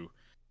to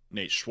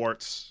Nate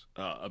Schwartz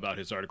about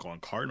his article on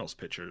Cardinals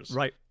pitchers.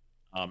 Right.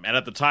 And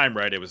at the time,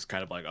 right, it was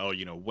kind of like, oh,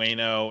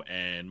 Waino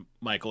and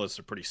Michaelis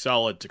are pretty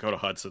solid. Dakota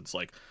Hudson's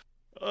like,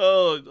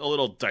 oh, a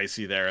little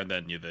dicey there. And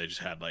then they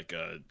just had like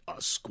a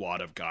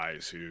squad of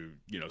guys who,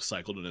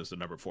 cycled in as the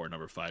number 4,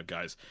 number 5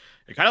 guys.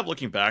 And kind of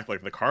looking back,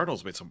 like the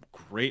Cardinals made some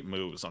great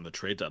moves on the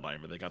trade deadline.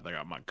 Where they got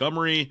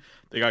Montgomery,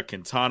 they got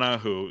Quintana,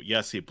 who,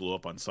 yes, he blew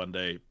up on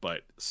Sunday,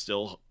 but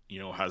still,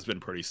 has been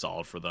pretty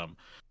solid for them.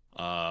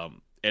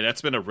 And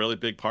that's been a really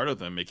big part of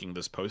them making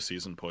this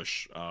postseason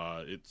push.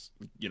 It's,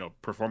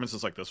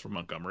 performances like this from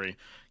Montgomery.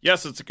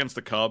 Yes, it's against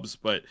the Cubs,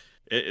 but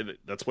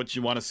that's what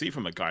you want to see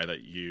from a guy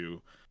that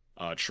you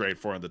trade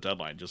for in the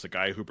deadline. Just a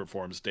guy who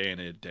performs day in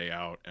and day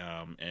out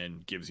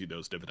and gives you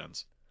those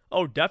dividends.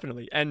 Oh,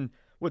 definitely. And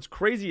what's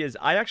crazy is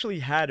I actually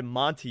had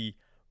Monty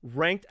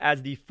ranked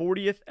as the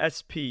 40th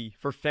SP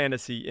for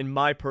fantasy in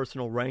my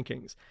personal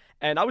rankings.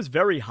 And I was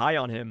very high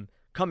on him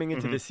coming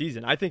into this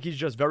season. I think he's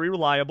just very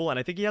reliable, and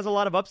I think he has a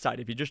lot of upside.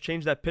 If you just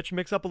change that pitch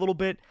mix up a little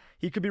bit,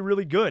 he could be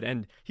really good.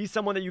 And he's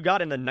someone that you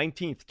got in the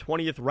 19th,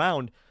 20th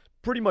round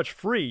pretty much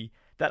free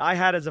that I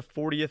had as a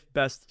 40th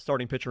best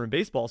starting pitcher in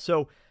baseball.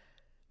 So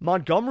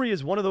Montgomery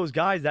is one of those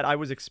guys that I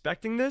was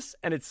expecting this,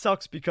 and it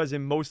sucks because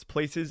in most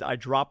places I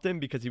dropped him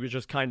because he was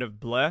just kind of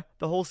bleh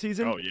the whole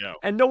season. Oh, yeah.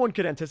 And no one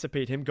could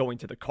anticipate him going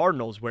to the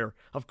Cardinals, where,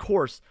 of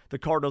course, the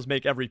Cardinals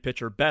make every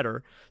pitcher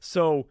better.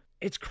 So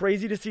it's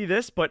crazy to see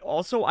this, but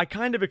also I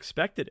kind of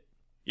expected it.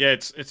 Yeah,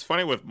 it's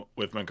funny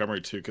with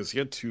Montgomery too, because he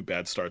had 2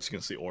 bad starts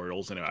against the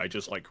Orioles, and I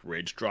just like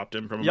rage dropped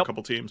him from a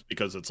couple teams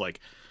because it's like,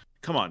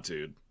 come on,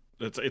 dude,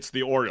 it's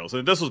the Orioles,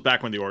 and this was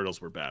back when the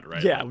Orioles were bad,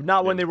 right? Yeah,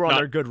 not when they were on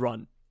their good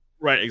run.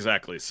 Right,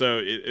 exactly. So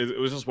it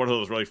was just one of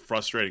those really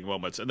frustrating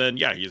moments, and then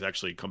he's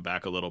actually come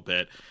back a little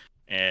bit,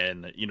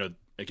 and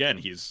again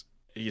he's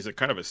a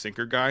kind of a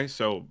sinker guy,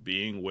 so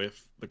being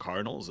with the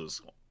Cardinals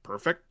is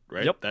perfect,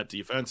 right? Yep. That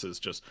defense is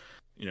just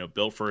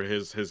built for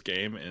his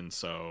game, and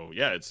so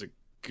it's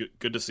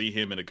good to see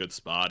him in a good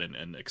spot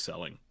and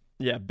excelling.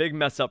 Yeah, big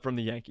mess up from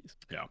the Yankees.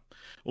 Yeah.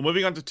 Well,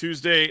 moving on to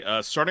Tuesday,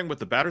 starting with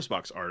the Batter's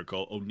Box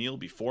article, O'Neill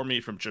Before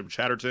Me from Jim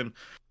Chatterton.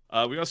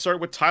 We're going to start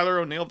with Tyler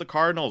O'Neill of the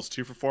Cardinals,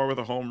 2 for 4 with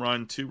a home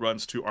run, 2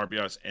 runs, 2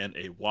 RBIs, and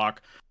a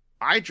walk.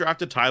 I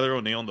drafted Tyler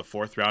O'Neill in the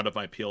 4th round of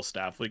my PL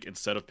Staff League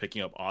instead of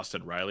picking up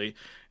Austin Riley,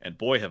 and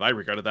boy, have I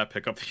regretted that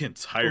pickup the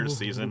entire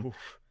season.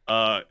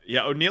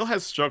 O'Neill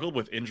has struggled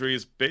with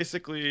injuries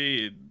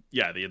basically,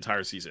 the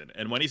entire season.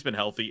 And when he's been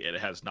healthy, it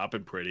has not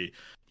been pretty.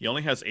 He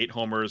only has 8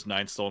 homers,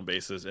 9 stolen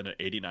bases, and an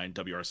 89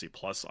 WRC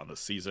plus on the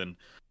season.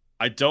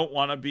 I don't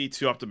want to be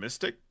too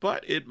optimistic,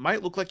 but it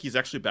might look like he's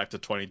actually back to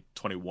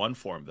 2021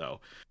 form, though.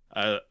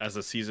 As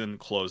the season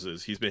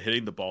closes, he's been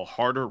hitting the ball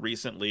harder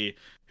recently.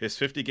 His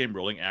 50-game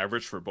rolling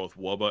average for both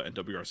WOBA and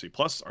WRC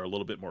Plus are a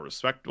little bit more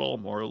respectable,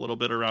 a little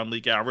bit around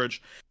league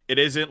average. It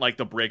isn't like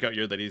the breakout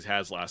year that he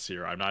has last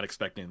year. I'm not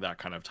expecting that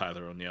kind of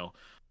Tyler O'Neill.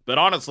 But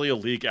honestly, a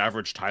league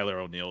average Tyler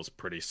O'Neill is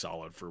pretty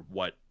solid for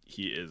what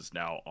he is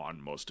now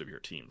on most of your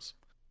teams.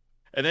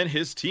 And then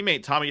his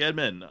teammate, Tommy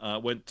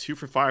Edman, went 2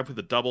 for 5 with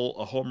a double,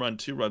 a home run,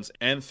 2 runs,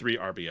 and 3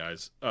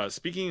 RBIs.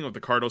 Speaking of the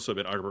Cardinals who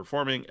have been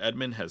underperforming,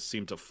 Edman has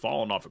seemed to have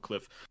fallen off a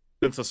cliff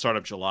since the start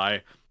of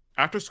July.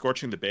 After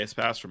scorching the base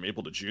pass from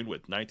April to June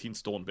with 19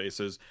 stolen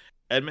bases,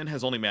 Edman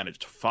has only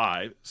managed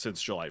 5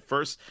 since July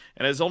 1st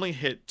and has only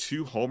hit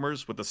 2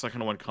 homers, with the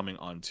second one coming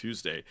on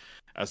Tuesday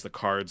as the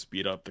Cards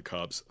beat up the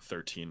Cubs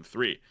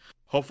 13-3.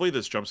 Hopefully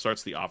this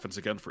jumpstarts the offense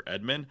again for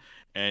Edman,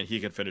 and he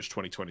can finish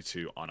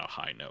 2022 on a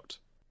high note.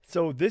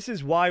 So this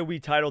is why we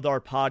titled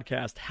our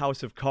podcast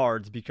House of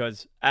Cards,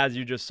 because as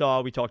you just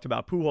saw, we talked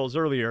about Pujols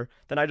earlier,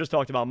 then I just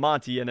talked about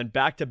Monty, and then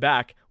back to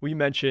back, we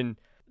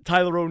mentioned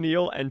Tyler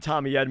O'Neill and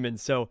Tommy Edman.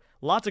 So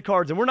lots of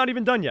cards, and we're not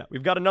even done yet.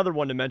 We've got another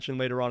one to mention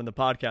later on in the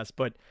podcast,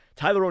 but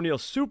Tyler O'Neill,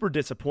 super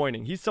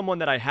disappointing. He's someone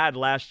that I had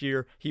last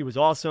year. He was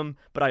awesome,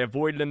 but I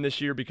avoided him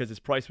this year because his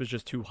price was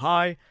just too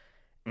high,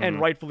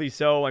 and rightfully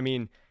so. I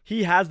mean,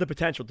 he has the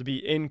potential to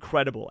be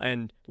incredible.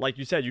 And like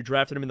you said, you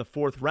drafted him in the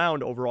 4th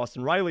round over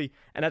Austin Riley.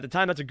 And at the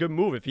time, that's a good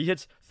move. If he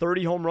hits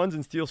 30 home runs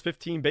and steals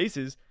 15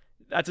 bases,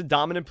 that's a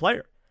dominant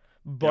player.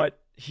 But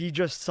he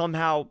just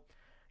somehow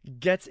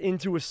gets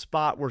into a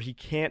spot where he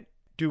can't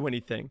do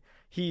anything.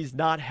 He's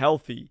not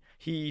healthy.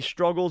 He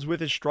struggles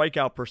with his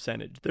strikeout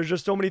percentage. There's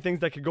just so many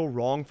things that could go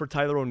wrong for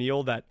Tyler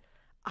O'Neill that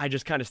I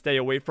just kind of stay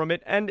away from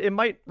it. And it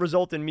might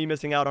result in me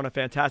missing out on a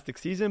fantastic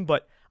season,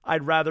 but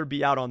I'd rather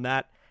be out on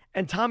that.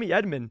 And Tommy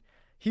Edman,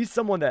 he's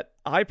someone that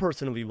I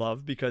personally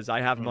love because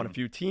I have him on a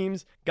few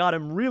teams, got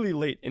him really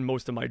late in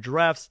most of my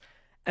drafts,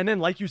 And then,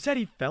 like you said,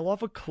 he fell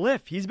off a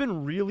cliff. He's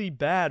been really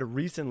bad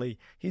recently.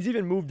 He's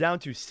even moved down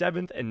to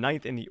 7th and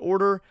 9th in the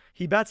order.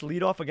 He bats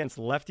leadoff against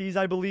lefties,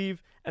 I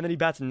believe, and then he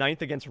bats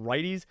 9th against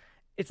righties.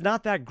 It's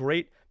not that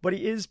great, but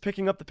he is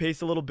picking up the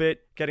pace a little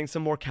bit, getting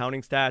some more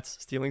counting stats,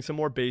 stealing some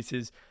more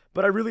bases.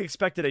 But I really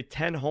expected a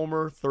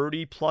 10-homer,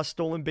 30-plus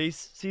stolen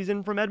base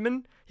season from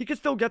Edman. He could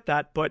still get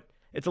that, but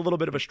it's a little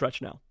bit of a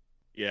stretch now.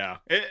 Yeah,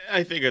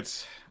 I think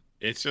it's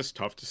just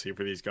tough to see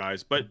for these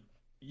guys. But,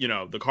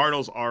 the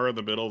Cardinals are in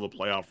the middle of the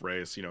playoff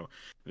race.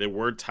 They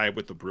were tied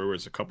with the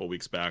Brewers a couple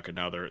weeks back, and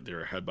now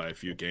they're ahead by a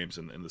few games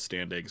in the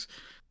standings.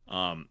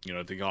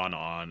 They've gone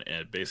on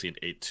and basically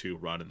an 8-2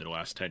 run in their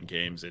last 10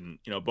 games. And,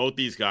 both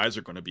these guys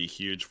are going to be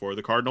huge for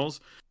the Cardinals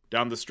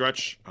down the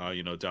stretch,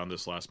 down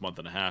this last month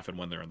and a half and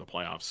when they're in the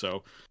playoffs.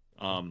 So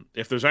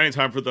if there's any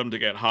time for them to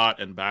get hot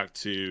and back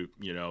to,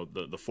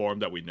 the form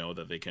that we know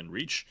that they can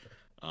reach,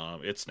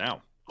 it's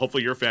now.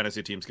 Hopefully your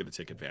fantasy team's going to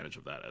take advantage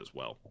of that as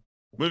well.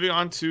 Moving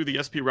on to the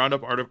SP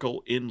Roundup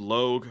article in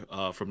Logue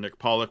from Nick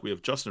Pollock, we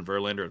have Justin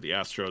Verlander of the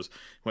Astros.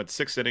 Went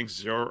 6 innings,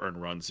 0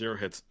 earned runs, 0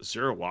 hits,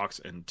 0 walks,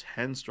 and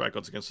 10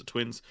 strikeouts against the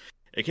Twins.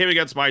 It came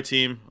against my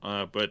team,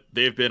 but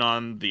they've been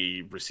on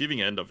the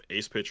receiving end of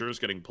ace pitchers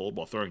getting pulled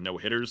while throwing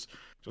no-hitters.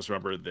 Just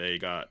remember they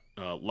got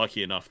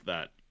lucky enough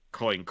that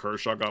Clayton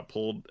Kershaw got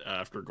pulled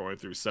after going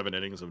through 7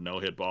 innings of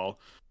no-hit ball.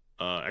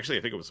 Actually,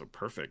 I think it was a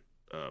perfect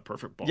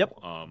ball. Yep,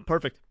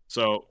 perfect.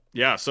 So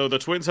the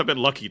Twins have been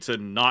lucky to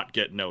not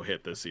get no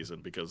hit this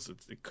season because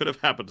it could have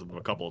happened to them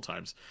a couple of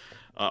times.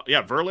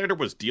 Verlander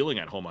was dealing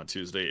at home on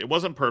Tuesday. It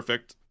wasn't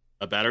perfect.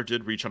 A batter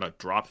did reach on a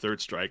drop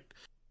third strike,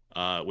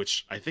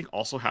 which I think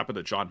also happened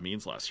to John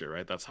Means last year,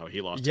 right? That's how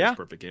he lost his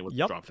perfect game with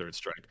the drop third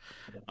strike.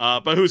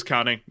 But who's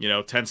counting?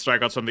 10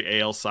 strikeouts from the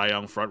AL Cy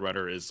Young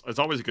frontrunner is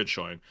always a good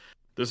showing.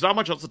 There's not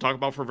much else to talk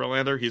about for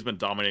Verlander. He's been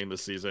dominating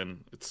this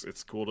season.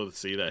 It's cool to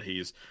see that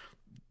he's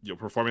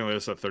performing like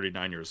this at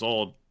 39 years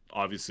old.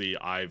 Obviously,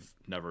 I've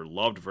never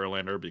loved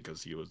Verlander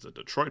because he was a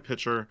Detroit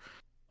pitcher,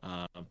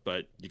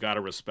 but you got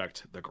to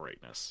respect the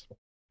greatness.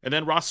 And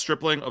then Ross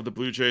Stripling of the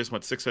Blue Jays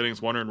went 6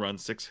 innings, 1 earned run,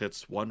 6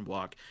 hits, 1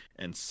 walk,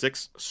 and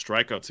 6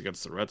 strikeouts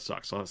against the Red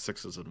Sox. A lot of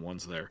 6s and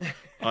 1s there.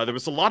 There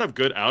was a lot of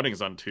good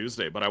outings on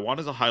Tuesday, but I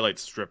wanted to highlight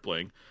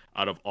Stripling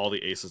out of all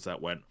the aces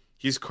that went.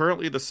 He's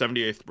currently the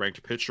 78th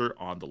ranked pitcher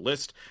on the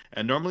list,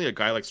 and normally a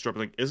guy like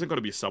Stripling isn't going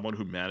to be someone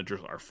who managers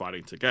are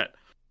fighting to get.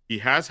 He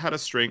has had a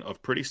string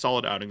of pretty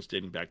solid outings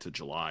dating back to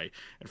July,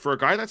 and for a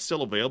guy that's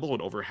still available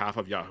in over half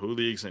of Yahoo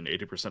leagues and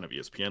 80% of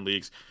ESPN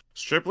leagues,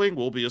 Stripling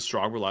will be a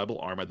strong, reliable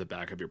arm at the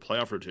back of your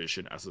playoff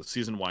rotation as the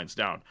season winds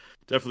down.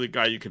 Definitely a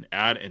guy you can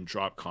add and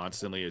drop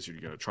constantly as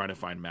you're trying to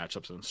find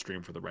matchups and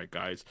stream for the right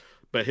guys,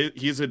 but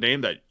he's a name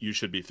that you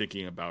should be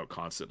thinking about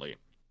constantly.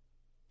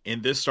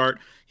 In this start,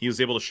 he was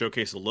able to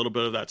showcase a little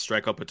bit of that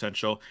strikeout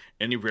potential,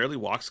 and he rarely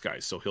walks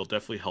guys, so he'll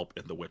definitely help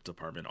in the whip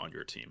department on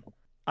your team.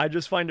 I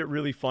just find it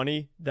really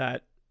funny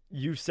that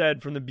you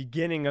said from the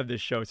beginning of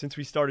this show, since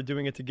we started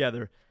doing it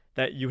together,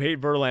 that you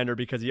hate Verlander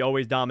because he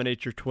always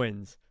dominates your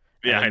Twins.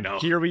 Yeah, and I know.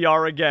 Here we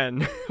are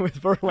again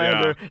with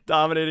Verlander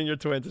dominating your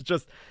Twins. It's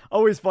just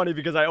always funny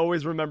because I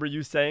always remember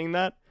you saying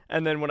that,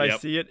 and then when I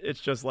see it,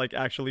 it's just like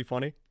actually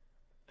funny.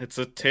 It's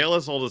a tale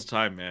as old as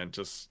time, man.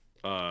 Just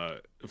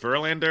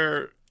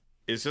Verlander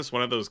is just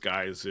one of those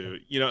guys who,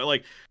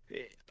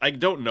 I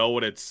don't know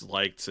what it's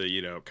like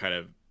to, kind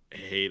of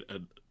hate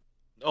a.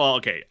 Oh,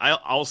 okay.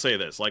 I'll say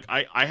this. Like,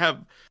 I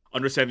have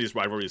understand these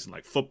rivalries in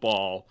like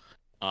football,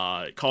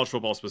 college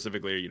football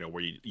specifically,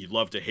 where you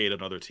love to hate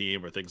another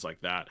team or things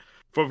like that.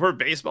 For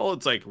baseball,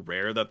 it's like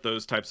rare that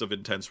those types of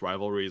intense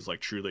rivalries like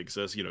truly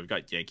exist. You've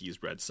got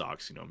Yankees, Red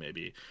Sox,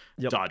 maybe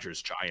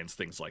Dodgers, Giants,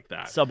 things like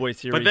that. Subway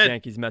Series, then,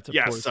 Yankees, Mets, of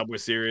course. Subway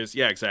Series.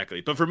 Yeah, exactly.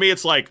 But for me,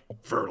 it's like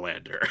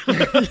Verlander.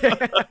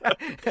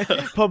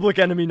 Public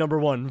enemy number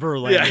 1,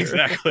 Verlander. Yeah,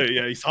 exactly.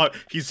 Yeah,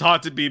 he's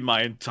haunted me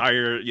my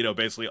entire,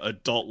 basically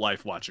adult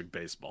life watching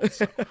baseball.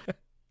 So.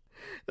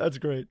 That's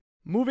great.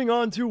 Moving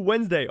on to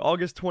Wednesday,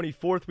 August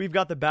 24th, we've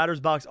got the Batter's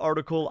Box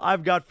article,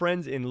 I've Got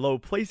Friends in Low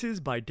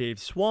Places by Dave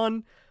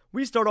Swan.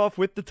 We start off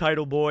with the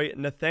title boy,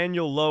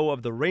 Nathaniel Lowe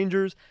of the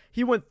Rangers.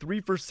 He went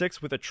 3 for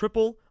 6 with a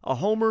triple, a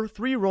homer,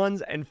 3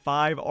 runs, and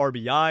 5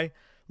 RBI.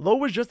 Lowe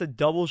was just a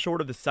double short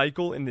of the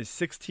cycle in this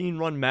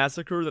 16-run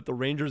massacre that the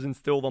Rangers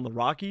instilled on the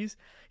Rockies.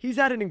 He's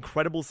had an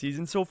incredible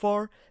season so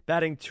far,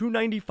 batting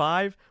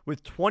 .295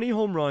 with 20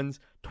 home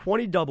runs,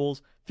 20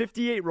 doubles,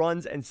 58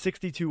 runs, and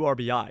 62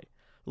 RBI.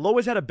 Lowe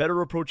has had a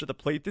better approach at the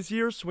plate this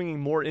year,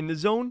 swinging more in the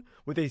zone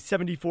with a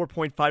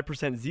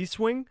 74.5%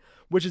 Z-swing,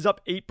 which is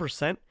up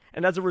 8%,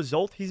 and as a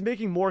result, he's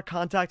making more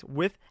contact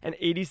with an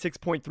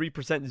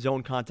 86.3%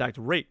 zone contact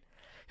rate.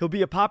 He'll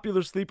be a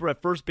popular sleeper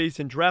at first base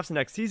in drafts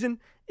next season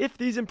if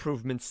these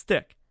improvements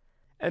stick.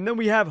 And then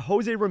we have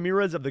Jose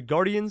Ramirez of the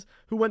Guardians,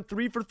 who went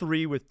 3 for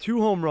 3 with 2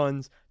 home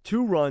runs,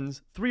 2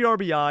 runs, 3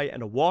 RBI,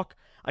 and a walk.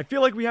 I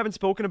feel like we haven't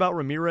spoken about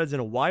Ramirez in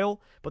a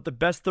while, but the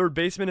best third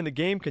baseman in the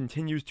game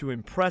continues to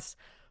impress.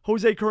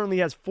 Jose currently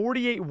has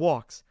 48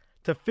 walks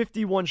to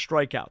 51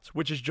 strikeouts,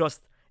 which is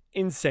just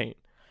insane.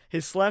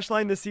 His slash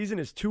line this season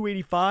is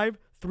 .285,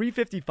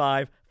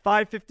 .355,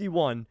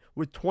 .551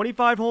 with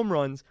 25 home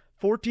runs,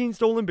 14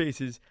 stolen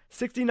bases,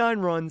 69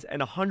 runs, and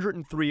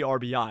 103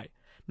 RBI.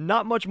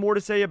 Not much more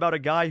to say about a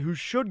guy who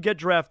should get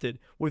drafted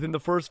within the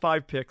first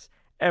 5 picks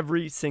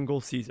every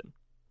single season.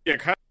 Yeah,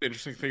 kind of the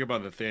interesting thing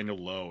about Nathaniel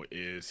Lowe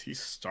is he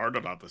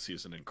started out the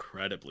season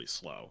incredibly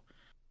slow.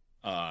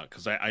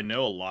 Because I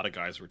know a lot of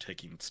guys were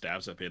taking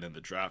stabs at him in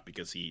the draft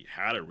because he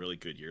had a really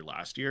good year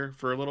last year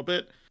for a little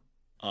bit.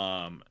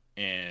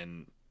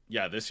 And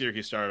yeah, this year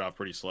he started off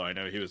pretty slow. I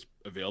know he was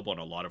available on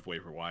a lot of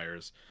waiver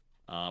wires.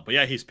 But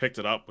yeah, he's picked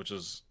it up, which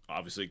is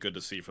obviously good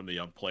to see from the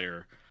young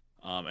player.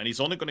 And he's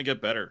only going to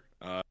get better.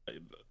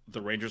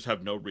 The Rangers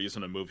have no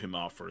reason to move him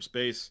off first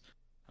base.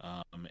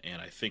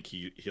 And I think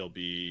he'll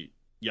be,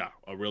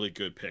 a really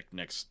good pick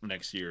next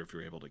year if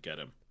you're able to get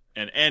him.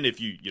 And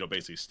if you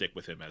basically stick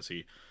with him as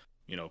he,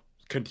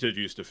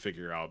 continues to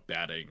figure out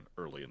batting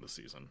early in the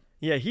season.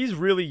 Yeah, he's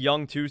really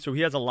young too, so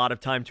he has a lot of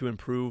time to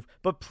improve.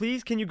 But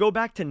please, can you go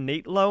back to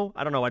Nate Lowe?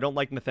 I don't know, I don't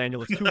like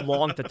Nathaniel. It's too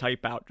long to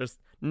type out. Just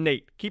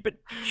Nate. Keep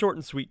it short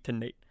and sweet to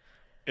Nate.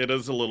 It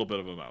is a little bit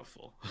of a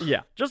mouthful.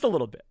 Yeah, just a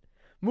little bit.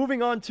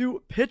 Moving on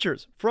to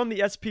pitchers. From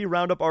the SP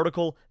Roundup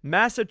article,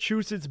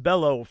 Massachusetts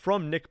Bellow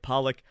from Nick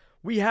Pollock.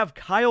 We have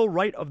Kyle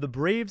Wright of the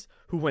Braves,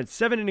 who went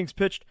 7 innings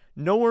pitched,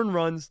 no earned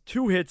runs,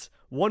 2 hits,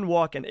 1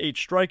 walk, and 8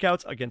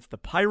 strikeouts against the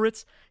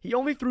Pirates. He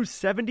only threw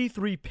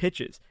 73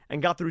 pitches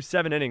and got through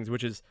 7 innings,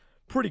 which is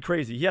pretty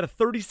crazy. He had a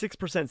 36%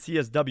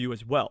 CSW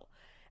as well.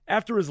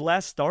 After his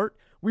last start,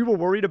 we were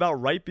worried about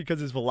Wright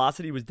because his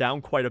velocity was down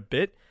quite a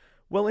bit.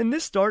 Well, in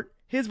this start,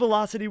 his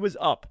velocity was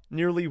up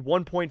nearly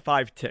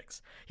 1.5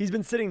 ticks. He's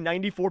been sitting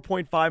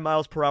 94.5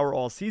 miles per hour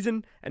all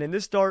season, and in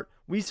this start,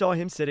 we saw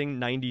him sitting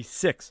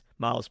 96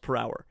 miles per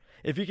hour.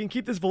 If he can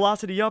keep this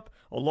velocity up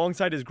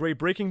alongside his great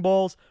breaking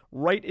balls,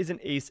 Wright is an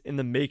ace in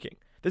the making.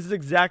 This is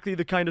exactly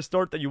the kind of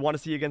start that you want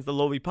to see against the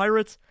lowly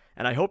Pirates,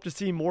 and I hope to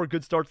see more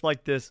good starts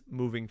like this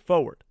moving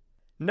forward.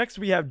 Next,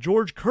 we have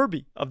George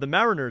Kirby of the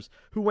Mariners,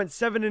 who went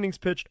 7 innings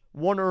pitched,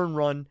 1 earned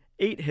run,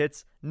 8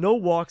 hits, no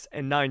walks,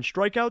 and 9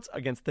 strikeouts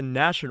against the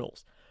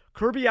Nationals.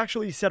 Kirby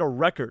actually set a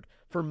record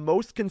for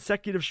most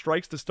consecutive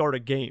strikes to start a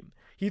game.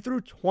 He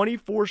threw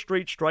 24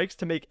 straight strikes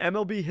to make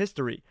MLB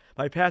history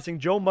by passing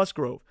Joe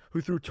Musgrove,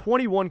 who threw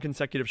 21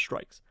 consecutive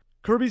strikes.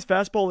 Kirby's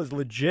fastball is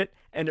legit,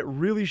 and it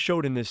really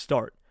showed in this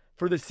start.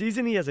 For the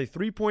season, he has a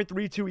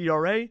 3.32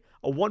 ERA,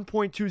 a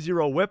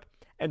 1.20 whip,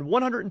 and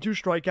 102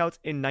 strikeouts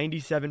in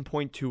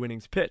 97.2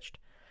 innings pitched.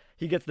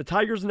 He gets the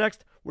Tigers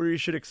next, where he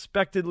should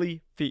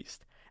expectedly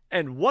feast.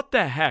 And what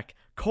the heck?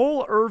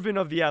 Cole Irvin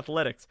of the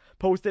Athletics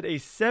posted a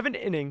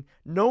 7-inning,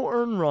 no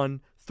earned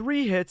run,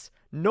 3 hits,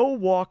 no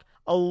walk,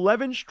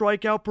 11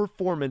 strikeout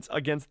performance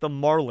against the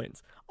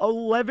Marlins.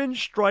 11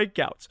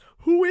 strikeouts.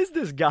 Who is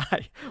this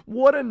guy?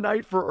 What a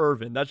night for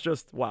Irvin. That's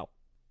just, wow.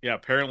 Yeah,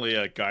 apparently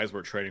guys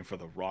were trading for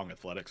the wrong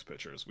Athletics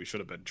pitchers. We should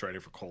have been trading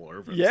for Cole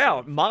Irvin.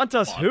 Yeah,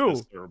 Montas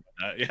who?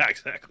 Yeah,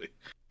 exactly.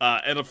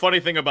 And the funny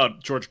thing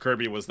about George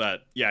Kirby was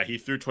that, he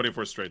threw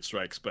 24 straight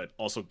strikes, but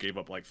also gave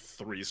up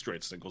 3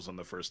 straight singles in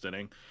the first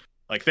inning.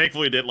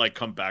 Thankfully, it didn't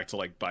come back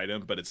to bite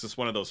him, but it's just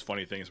one of those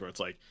funny things where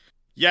it's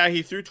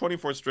he threw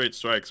 24 straight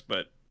strikes,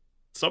 but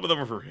some of them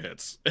are for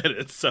hits. And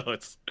it's one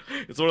of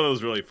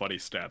those really funny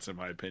stats, in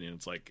my opinion.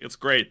 It's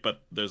great,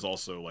 but there's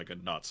also a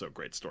not so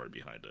great story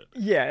behind it.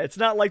 Yeah, it's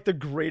not the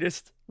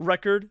greatest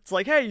record. It's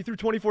hey, you threw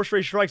 24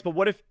 straight strikes, but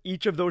what if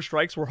each of those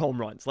strikes were home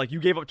runs? You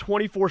gave up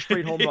 24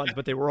 straight home runs,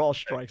 but they were all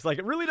strikes.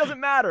 It really doesn't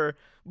matter,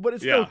 but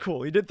it's still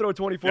cool. He did throw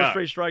 24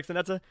 straight strikes, and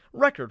that's a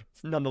record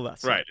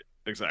nonetheless. Right.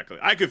 Exactly.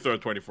 I could throw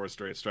 24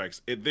 straight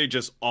strikes. They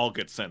just all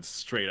get sent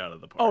straight out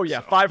of the park. Oh, yeah.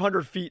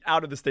 500 feet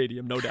out of the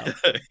stadium, no doubt.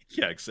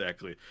 Yeah,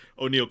 exactly.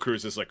 O'Neal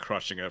Cruz is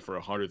crushing it for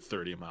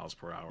 130 miles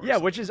per hour. Yeah,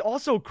 which is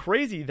also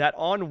crazy that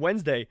on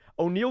Wednesday,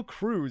 O'Neal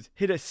Cruz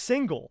hit a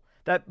single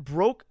that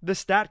broke the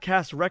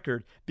StatCast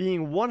record,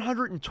 being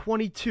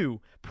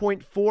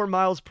 122.4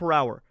 miles per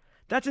hour.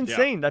 That's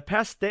insane. Yeah. That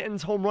passed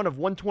Stanton's home run of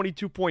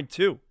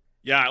 122.2.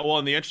 Yeah, well,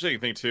 and the interesting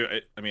thing, too,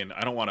 I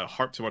don't want to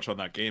harp too much on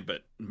that game,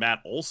 but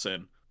Matt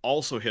Olson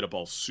also hit a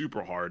ball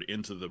super hard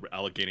into the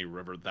Allegheny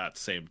River that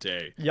same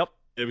day. Yep.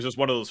 It was just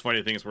one of those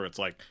funny things where it's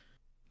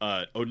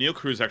O'Neal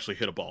Cruz actually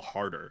hit a ball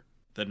harder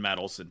than Matt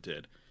Olson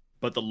did,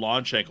 but the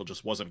launch angle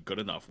just wasn't good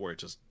enough where it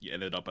just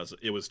ended up as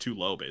it was too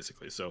low,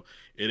 basically. So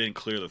it didn't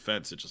clear the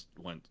fence. It just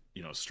went,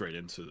 straight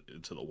into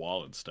the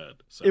wall instead.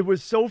 So it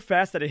was so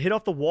fast that it hit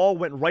off the wall,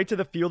 went right to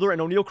the fielder, and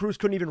O'Neal Cruz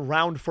couldn't even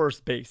round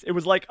first base. It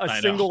was a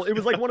single. It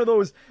was one of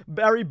those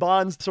Barry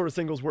Bonds sort of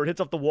singles where it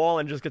hits off the wall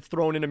and just gets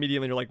thrown in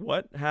immediately. And you're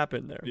what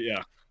happened there?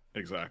 Yeah,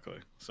 exactly.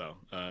 So,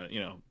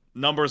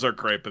 numbers are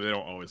great, but they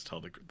don't always tell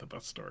the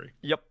best story.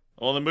 Yep.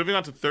 Well, then moving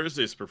on to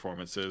Thursday's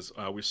performances,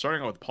 we're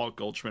starting out with Paul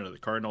Goldschmidt of the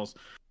Cardinals.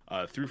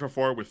 3 for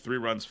 4 with 3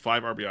 runs,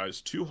 5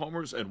 RBIs, 2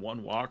 homers, and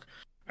 1 walk.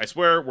 I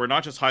swear, we're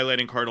not just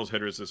highlighting Cardinals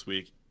hitters this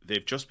week.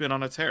 They've just been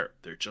on a tear.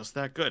 They're just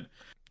that good.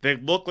 They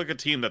look like a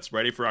team that's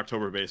ready for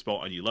October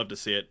baseball, and you love to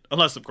see it,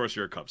 unless, of course,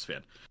 you're a Cubs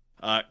fan.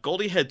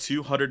 Goldie had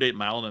 208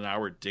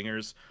 mile-an-hour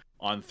dingers,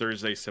 on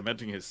Thursday,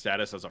 cementing his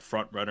status as a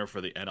front runner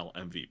for the NL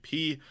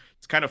MVP.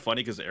 It's kind of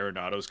funny because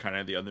Arenado is kind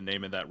of the other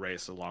name in that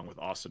race, along with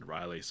Austin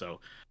Riley. So,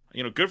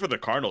 good for the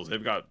Cardinals.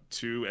 They've got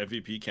 2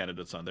 MVP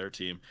candidates on their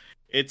team.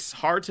 It's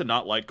hard to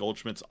not like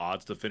Goldschmidt's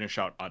odds to finish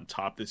out on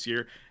top this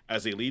year,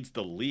 as he leads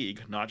the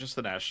league, not just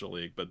the National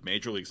League, but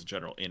major leagues in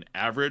general, in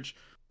average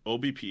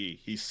OBP.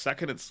 He's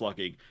second in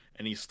slugging,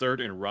 and he's third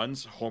in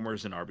runs,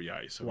 homers, and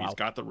RBI. So He's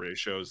got the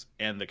ratios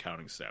and the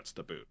counting stats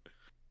to boot.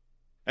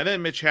 And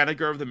then Mitch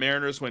Haniger of the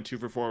Mariners went 2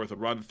 for 4 with a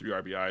run, 3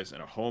 RBIs,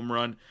 and a home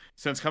run.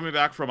 Since coming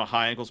back from a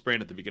high ankle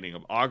sprain at the beginning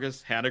of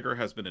August, Haniger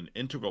has been an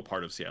integral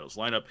part of Seattle's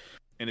lineup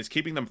and is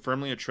keeping them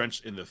firmly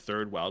entrenched in the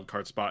 3rd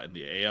wildcard spot in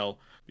the AL.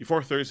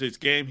 Before Thursday's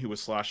game, he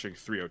was slashing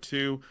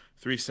 .302,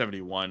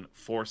 .371,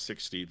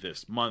 .460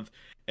 this month,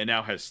 and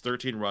now has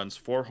 13 runs,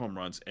 4 home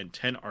runs, and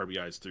 10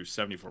 RBIs through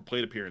 74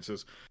 plate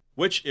appearances,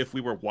 which, if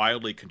we were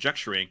wildly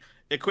conjecturing,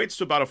 equates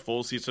to about a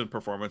full season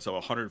performance of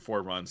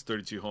 104 runs,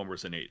 32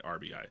 homers, and 8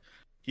 RBI.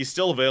 He's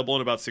still available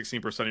in about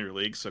 16% of your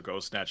leagues, so go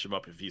snatch him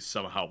up if he's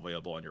somehow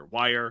available on your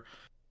wire.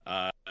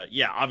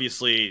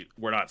 Obviously,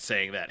 we're not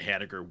saying that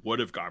Haniger would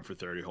have gone for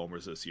 30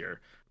 homers this year,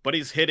 but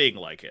he's hitting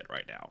like it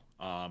right now.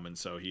 And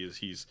so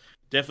he's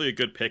definitely a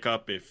good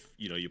pickup if,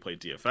 you play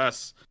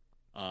DFS,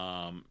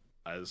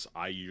 as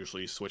I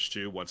usually switch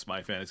to once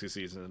my fantasy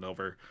season is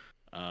over.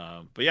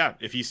 But yeah,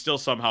 if he's still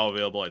somehow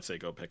available, I'd say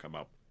go pick him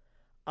up.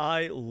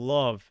 I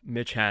love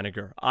Mitch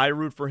Haniger. I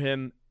root for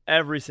him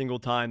every single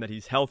time that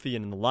he's healthy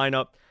and in the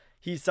lineup.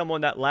 He's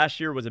someone that last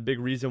year was a big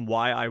reason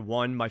why I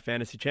won my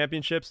fantasy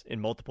championships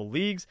in multiple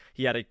leagues.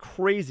 He had a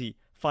crazy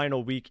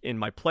final week in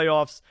my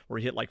playoffs where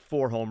he hit like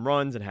 4 home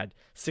runs and had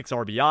 6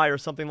 RBI or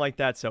something like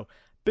that. So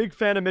big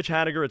fan of Mitch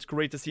Haniger. It's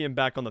great to see him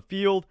back on the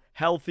field,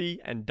 healthy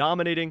and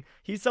dominating.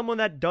 He's someone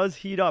that does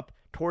heat up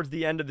towards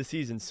the end of the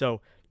season.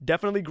 So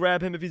definitely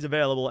grab him if he's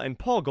available. And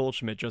Paul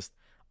Goldschmidt, just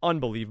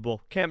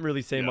unbelievable. Can't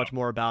really say much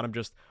more about him.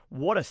 Just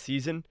what a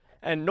season.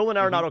 And Nolan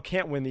Arenado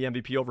can't win the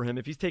MVP over him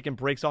if he's taking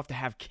breaks off to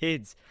have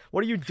kids.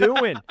 What are you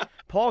doing?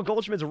 Paul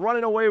Goldschmidt's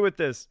running away with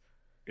this.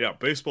 Yeah,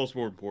 baseball's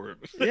more important.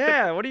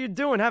 Yeah, what are you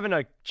doing having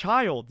a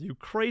child, you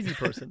crazy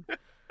person?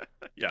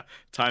 Yeah,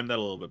 time that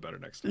a little bit better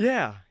next time.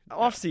 Yeah,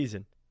 off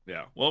season.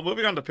 Yeah, well,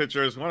 moving on to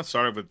pitchers, we want to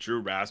start off with Drew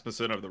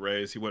Rasmussen of the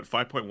Rays. He went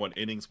 5.1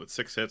 innings with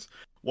 6 hits,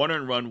 1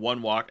 earned run,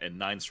 1 walk, and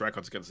 9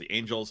 strikeouts against the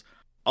Angels.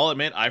 I'll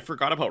admit, I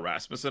forgot about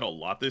Rasmussen a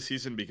lot this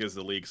season because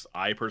the leagues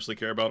I personally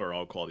care about are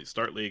all quality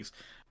start leagues.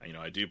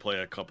 I do play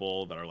a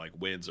couple that are like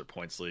wins or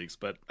points leagues,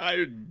 but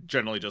I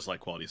generally just like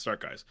quality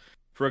start guys.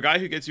 For a guy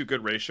who gets you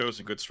good ratios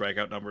and good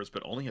strikeout numbers,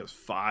 but only has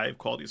 5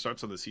 quality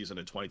starts on the season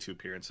and 22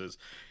 appearances,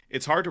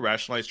 it's hard to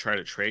rationalize trying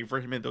to trade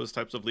for him in those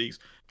types of leagues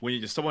when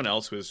you get someone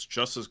else who has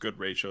just as good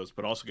ratios,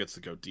 but also gets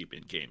to go deep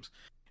in games.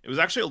 It was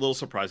actually a little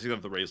surprising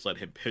that the Rays let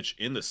him pitch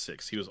in the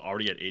 6th. He was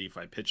already at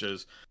 85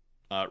 pitches.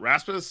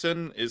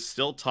 Rasmussen is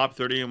still top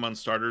 30 among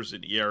starters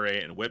in ERA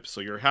and WHIP,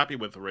 so you're happy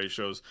with the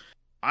ratios.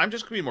 I'm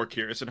just going to be more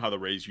curious in how the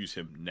Rays use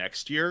him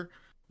next year.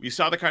 We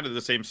saw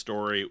the same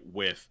story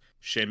with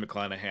Shane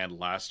McClanahan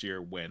last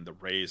year when the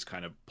Rays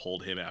kind of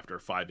pulled him after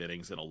 5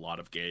 innings in a lot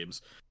of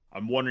games.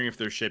 I'm wondering if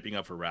they're shaping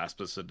up for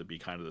Rasmussen to be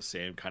kind of the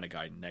same kind of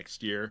guy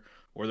next year,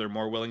 or they're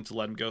more willing to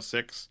let him go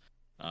 6.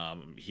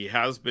 He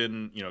has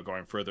been,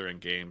 going further in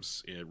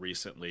games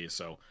recently,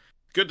 so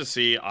good to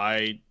see.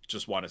 I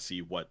just want to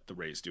see what the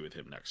Rays do with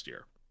him next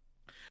year.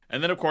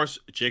 And then, of course,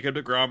 Jacob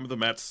deGrom of the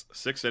Mets,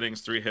 6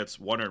 innings, 3 hits,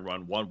 1 earned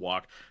run, 1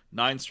 walk,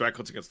 9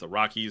 strikeouts against the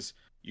Rockies.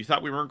 You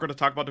thought we weren't going to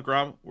talk about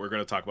deGrom? We're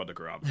going to talk about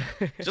deGrom.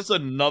 Just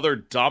another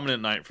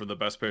dominant night from the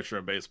best pitcher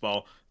in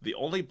baseball. The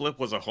only blip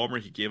was a homer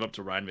he gave up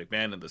to Ryan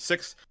McMahon in the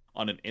 6th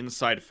on an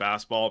inside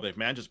fastball.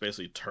 McMahon just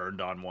basically turned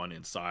on one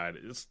inside.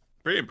 It's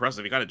pretty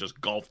impressive. He kind of just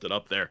golfed it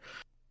up there.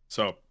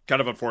 So, kind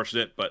of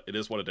unfortunate, but it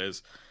is what it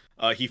is.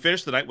 He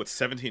finished the night with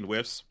 17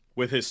 whiffs,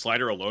 with his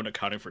slider alone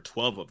accounting for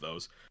 12 of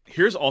those.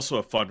 Here's also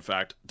a fun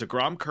fact.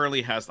 deGrom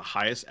currently has the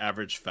highest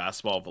average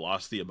fastball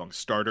velocity among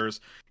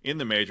starters in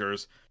the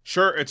majors.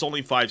 Sure, it's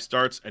only 5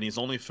 starts, and he's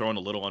only thrown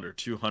a little under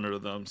 200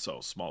 of them, so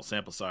small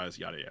sample size,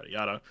 yada, yada,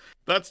 yada.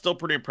 But that's still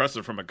pretty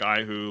impressive from a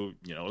guy who,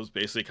 is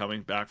basically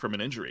coming back from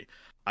an injury.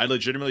 I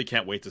legitimately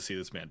can't wait to see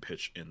this man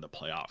pitch in the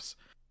playoffs.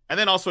 And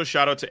then also a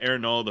shout out to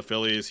Aaron Nola of the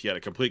Phillies. He had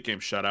a complete game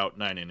shutout,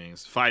 9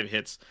 innings, 5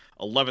 hits,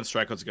 11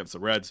 strikeouts against the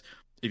Reds.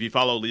 If you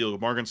follow Leo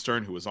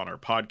Morgenstern, who was on our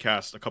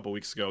podcast a couple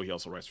weeks ago, he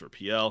also writes for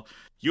PL,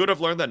 you would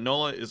have learned that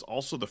Nola is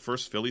also the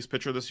first Phillies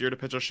pitcher this year to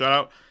pitch a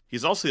shutout.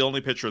 He's also the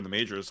only pitcher in the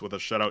majors with a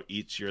shutout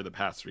each year the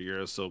past 3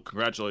 years. So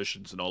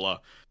congratulations,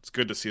 Nola. It's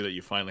good to see that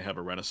you finally have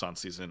a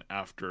renaissance season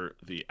after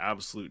the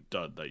absolute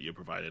dud that you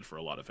provided for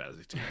a lot of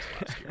fantasy teams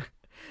last year.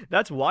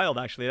 That's wild,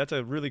 actually. That's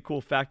a really cool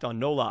fact on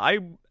Nola. I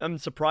am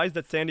surprised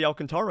that Sandy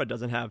Alcantara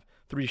doesn't have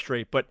 3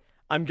 straight, but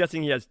I'm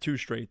guessing he has 2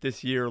 straight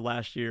this year,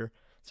 last year.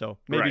 So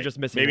maybe just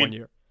missing 1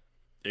 year.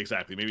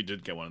 Exactly. Maybe he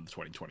did get one in the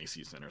 2020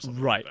 season or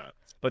something like Right. that.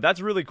 But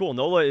that's really cool.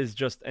 Nola is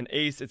just an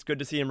ace. It's good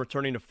to see him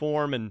returning to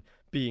form and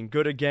being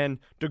good again.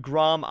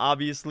 DeGrom,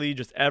 obviously,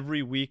 just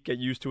every week, get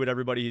used to it,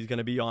 everybody. He's going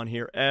to be on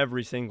here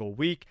every single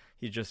week.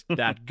 He's just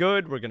that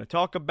good. We're going to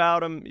talk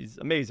about him. He's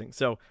amazing.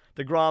 So,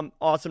 DeGrom,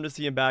 awesome to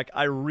see him back.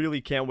 I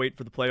really can't wait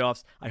for the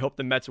playoffs. I hope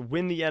the Mets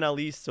win the NL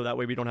East so that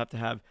way we don't have to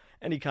have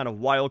any kind of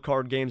wild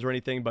card games or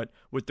anything. But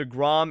with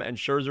DeGrom and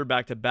Scherzer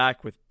back to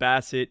back with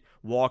Bassett,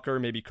 Walker,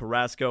 maybe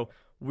Carrasco,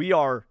 we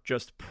are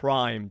just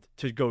primed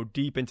to go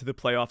deep into the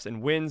playoffs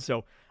and win.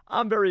 So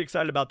I'm very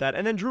excited about that.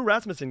 And then Drew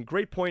Rasmussen,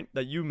 great point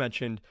that you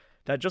mentioned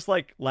that just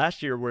like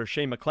last year where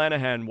Shane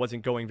McClanahan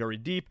wasn't going very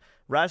deep,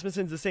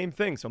 Rasmussen's the same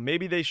thing. So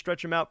maybe they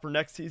stretch him out for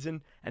next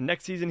season. And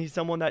next season, he's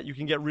someone that you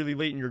can get really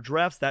late in your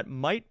drafts that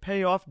might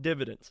pay off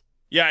dividends.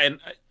 Yeah, and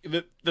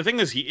the thing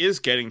is, he is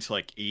getting to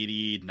like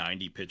 80,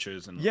 90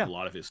 pitches in a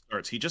lot of his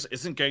starts. He just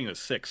isn't getting to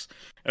 6.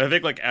 And I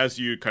think like as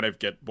you kind of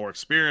get more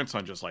experience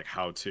on just like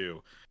how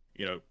to,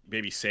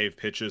 maybe save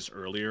pitches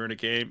earlier in a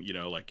game,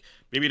 like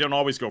maybe don't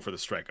always go for the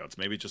strikeouts.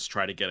 Maybe just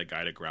try to get a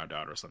guy to ground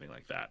out or something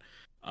like that.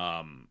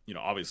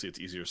 Obviously it's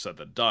easier said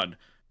than done,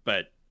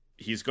 but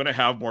he's going to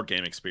have more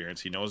game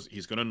experience. He knows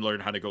he's going to learn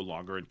how to go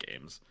longer in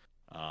games.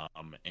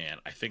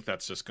 And I think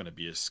that's just going to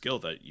be a skill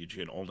that you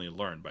can only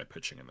learn by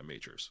pitching in the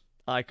majors.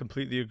 I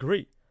completely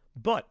agree.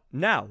 But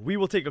now we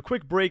will take a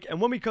quick break, and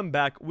when we come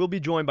back, we'll be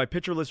joined by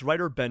Pitcher List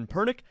writer Ben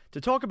Pernick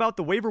to talk about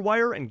the waiver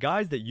wire and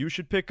guys that you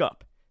should pick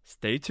up.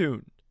 Stay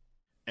tuned.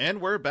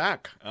 And we're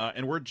back,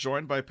 and we're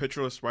joined by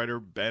Pitcher List writer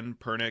Ben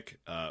Pernick.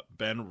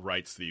 Ben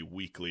writes the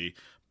weekly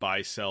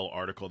buy-sell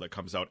article that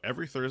comes out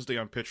every Thursday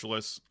on Pitcher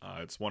List.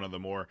 It's one of the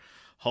more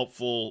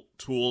helpful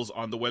tools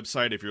on the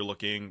website if you're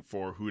looking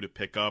for who to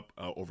pick up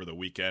over the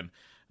weekend.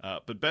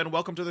 But Ben,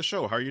 welcome to the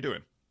show. How are you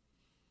doing?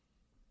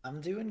 I'm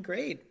doing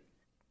great.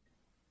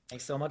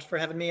 Thanks so much for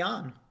having me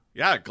on.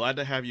 Yeah, glad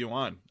to have you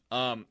on.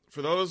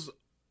 For those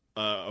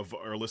of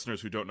our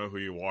listeners who don't know who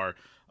you are,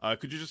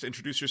 could you just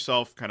introduce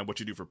yourself, kind of what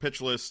you do for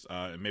Pitch List,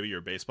 and maybe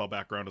your baseball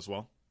background as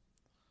well?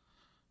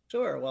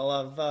 Sure. Well,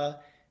 I've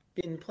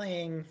been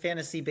playing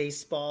fantasy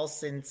baseball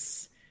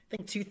since, I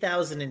think,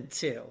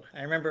 2002.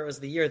 I remember it was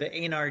the year that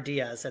Einar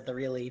Diaz had the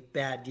really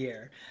bad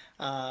year.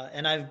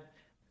 And I've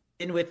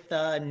been with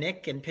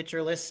Nick and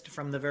Pitcher List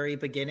from the very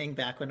beginning,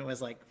 back when it was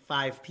like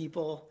 5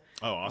 people.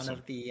 Oh, awesome.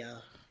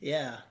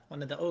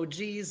 One of the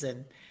OGs.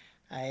 And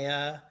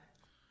I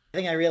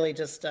think I really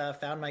just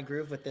found my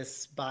groove with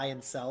this buy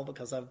and sell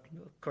because I'm,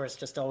 of course,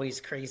 just always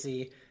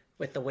crazy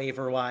with the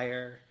waiver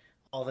wire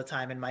all the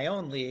time in my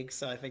own league.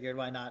 So I figured,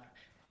 why not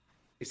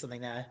do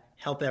something to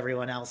help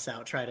everyone else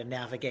out, try to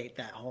navigate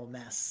that whole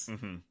mess.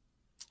 Mm-hmm.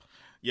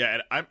 Yeah,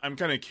 and I'm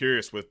kind of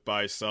curious with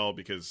buy sell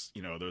because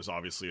there's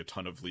obviously a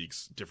ton of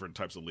leagues, different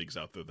types of leagues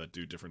out there that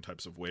do different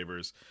types of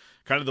waivers.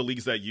 Kind of the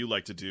leagues that you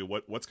like to do.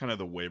 What's kind of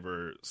the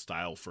waiver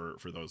style for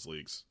those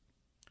leagues?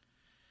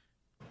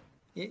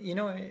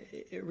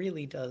 It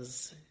really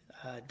does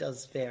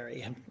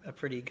vary a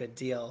pretty good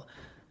deal.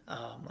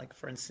 Like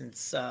for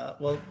instance,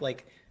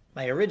 like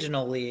my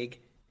original league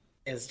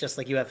is just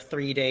like you have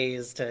 3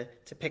 days to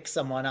pick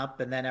someone up,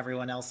 and then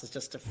everyone else is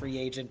just a free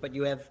agent. But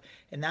you have,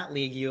 in that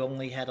league, you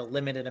only had a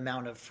limited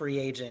amount of free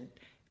agent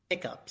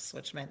pickups,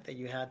 which meant that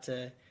you had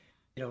to,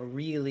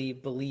 really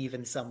believe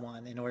in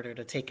someone in order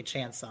to take a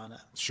chance on it.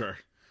 Sure.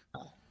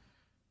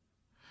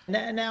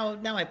 Now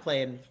I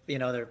play in,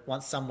 there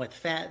want some with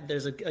fab.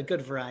 There's a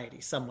good variety.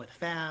 Some with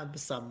fab,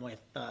 some with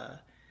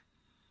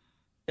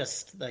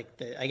just like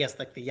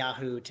the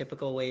Yahoo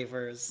typical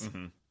waivers.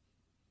 Mm-hmm.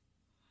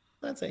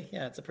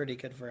 It's a pretty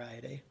good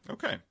variety.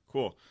 Okay,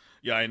 cool.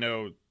 Yeah, I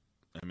know.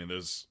 I mean,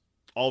 there's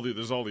all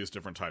these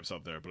different types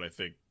out there, but I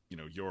think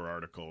your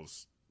article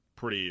is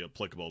pretty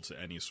applicable to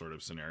any sort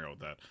of scenario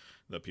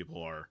that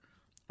people are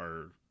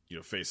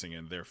facing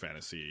in their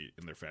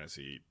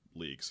fantasy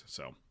leagues.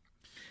 So.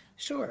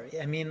 Sure.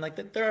 I mean,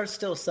 like there are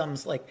still some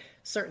like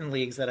certain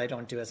leagues that I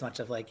don't do as much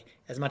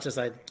as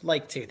I'd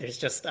like to. There's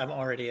just I'm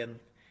already in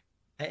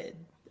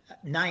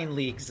 9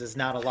 leagues is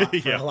not a lot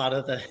for a lot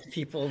of the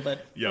people,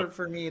 but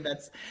for me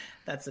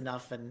that's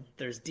enough. And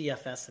there's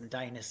DFS and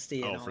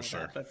Dynasty and all of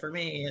that. But for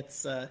me,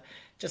 it's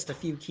just a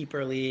few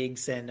keeper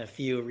leagues and a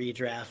few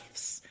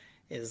redrafts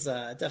is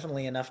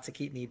definitely enough to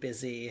keep me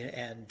busy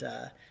and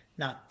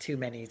not too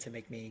many to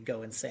make me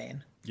go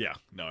insane. Yeah,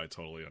 no, I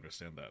totally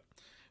understand that.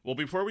 Well,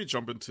 before we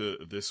jump into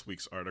this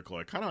week's article,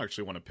 I kind of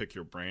actually want to pick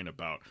your brain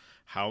about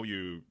how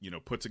you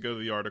put together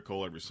the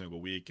article every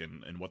single week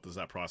and what does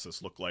that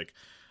process look like.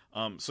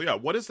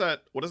 What does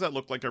that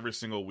look like every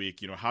single week?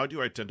 How do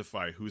you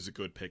identify who's a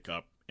good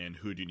pickup and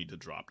who do you need to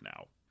drop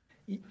now?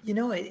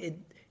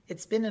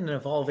 It's been an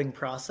evolving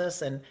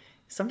process, and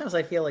sometimes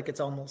I feel like it's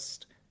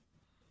almost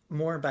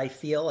more by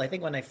feel. I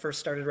think when I first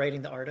started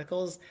writing the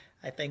articles,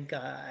 I think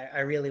I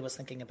really was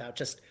thinking about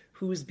just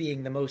who's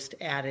being the most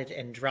added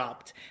and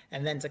dropped,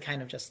 and then to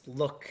kind of just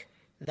look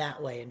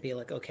that way and be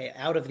like, okay,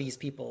 out of these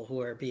people who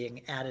are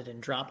being added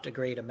and dropped a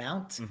great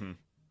amount, mm-hmm.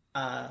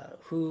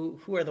 Who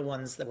are the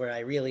ones that where I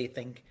really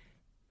think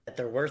that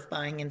they're worth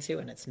buying into,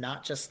 and it's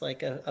not just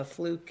like a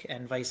fluke,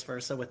 and vice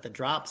versa with the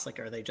drops. Like,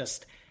 are they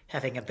just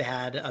having a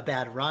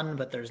bad run,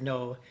 but there's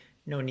no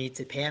need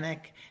to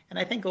panic? And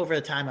I think over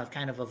the time I've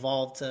kind of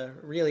evolved to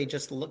really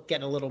just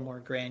get a little more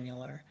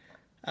granular,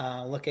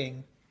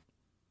 looking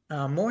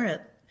more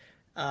at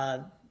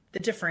the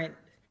different,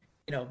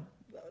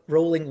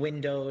 rolling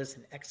windows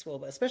and Expo,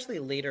 but especially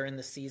later in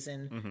the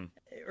season. Mm-hmm.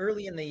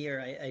 Early in the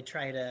year, I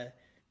try to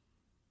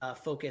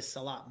focus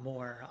a lot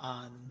more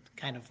on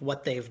kind of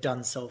what they've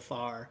done so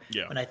far.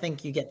 Yeah. When I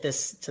think you get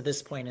to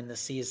this point in the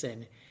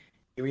season,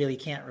 you really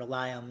can't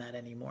rely on that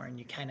anymore, and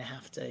you kind of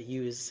have to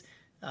use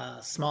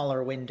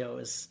smaller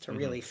windows to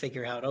really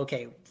figure out,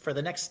 okay, for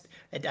the next,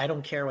 I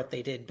don't care what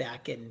they did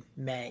back in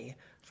May,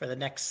 for the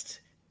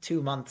next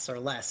 2 months or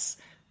less,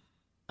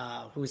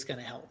 who's going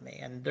to help me?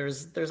 And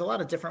there's a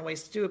lot of different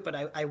ways to do it, but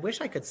I wish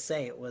I could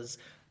say it was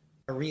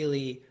a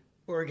really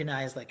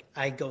organized, like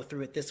I go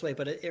through it this way,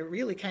 but it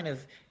really kind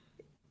of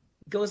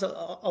goes a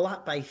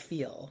lot by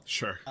feel.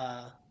 Sure.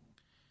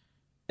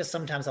 Because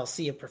sometimes I'll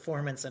see a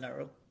performance and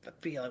I'll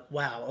be like,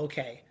 wow,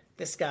 okay,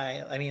 this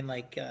guy, I mean,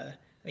 like, I'm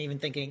even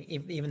thinking,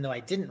 even though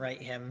I didn't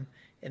write him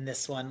in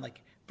this one,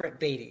 like Brett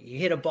Beatty, you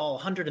hit a ball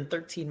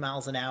 113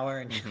 miles an hour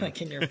and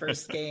like in your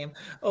first game.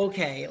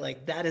 Okay,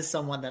 like that is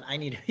someone that I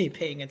need to be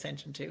paying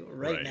attention to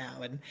right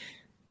now.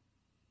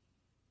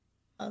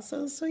 And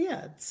so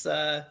yeah, it's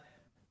the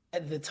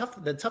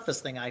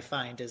toughest thing I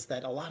find is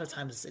that a lot of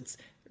times it's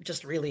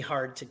just really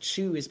hard to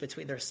choose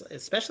between there's,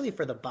 especially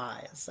for the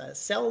buys.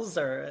 Sells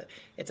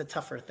it's a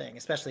tougher thing,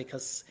 especially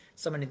because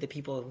so many of the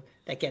people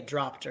that get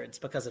dropped it's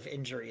because of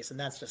injuries, and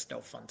that's just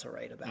no fun to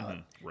write about.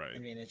 Right. I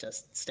mean, it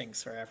just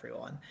stinks for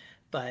everyone.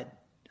 But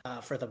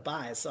for the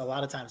buys, a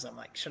lot of times I'm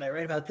like, should I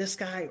write about this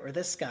guy or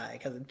this guy?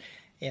 Because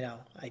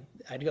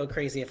I'd go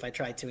crazy if I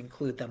tried to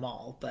include them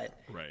all. But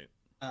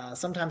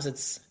sometimes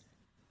it's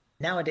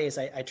nowadays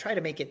I try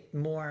to make it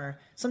more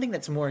something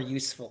that's more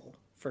useful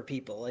for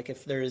people. Like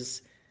if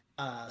there's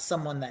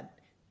someone that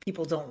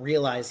people don't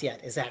realize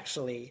yet is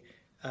actually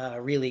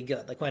really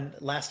good. Like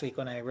last week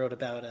when I wrote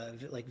about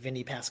like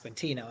Vinny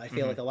Pasquantino, I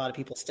feel like a lot of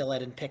people still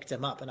hadn't picked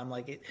him up, and I'm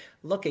like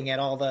looking at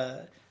all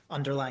the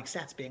underlying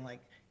stats, being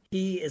like,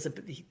 he is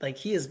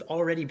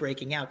already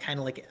breaking out, kind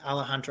of like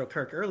Alejandro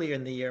Kirk earlier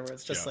in the year, where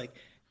it's just like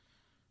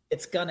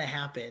it's gonna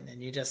happen,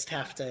 and you just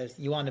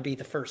you want to be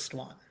the first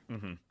one.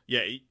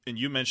 Yeah, and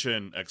you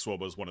mentioned XWOB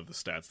was one of the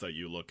stats that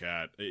you look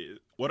at.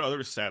 What other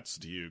stats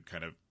do you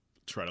kind of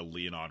try to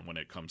lean on when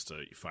it comes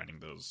to finding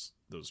those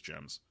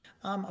gems?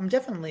 I'm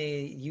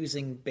definitely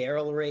using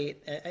barrel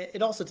rate.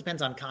 It also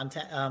depends on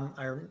contact.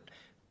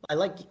 I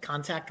like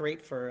contact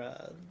rate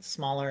for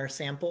smaller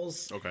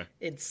samples. Okay.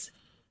 It's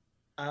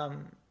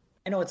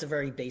I know it's a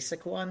very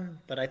basic one,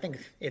 but I think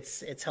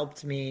it's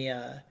helped me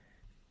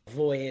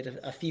avoid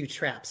a few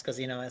traps because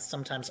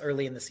sometimes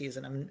early in the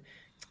season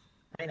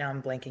right now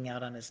I'm blanking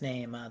out on his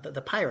name.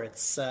 The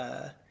Pirates.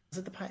 Is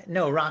it the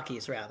No,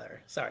 Rockies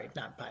rather. Sorry,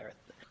 not Pirates.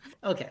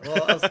 Okay,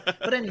 well,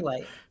 but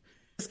anyway,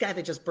 this guy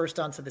that just burst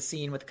onto the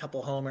scene with a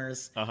couple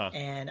homers,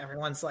 and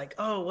everyone's like,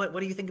 "Oh, what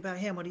do you think about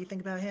him? What do you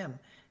think about him?"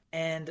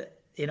 And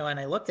and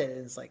I looked at it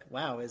and it's like,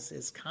 wow,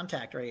 his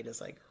contact rate is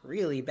like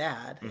really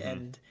bad,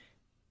 and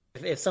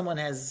if someone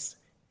has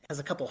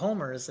a couple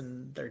homers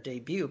in their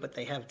debut, but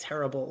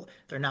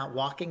they're not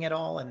walking at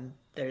all, and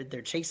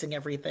they're chasing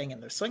everything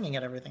and they're swinging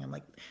at everything, I'm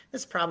like,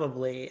 this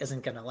probably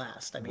isn't going to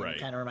last. I mean, it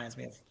kind of reminds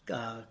me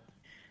of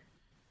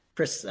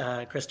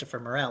Christopher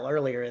Morel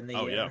earlier in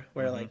the year,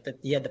 where like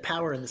he had the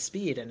power and the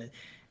speed, and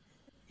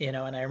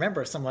and I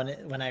remember someone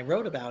when I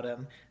wrote about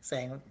him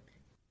saying,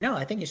 no,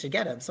 I think you should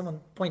get him. Someone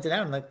pointed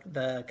out in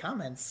the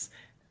comments,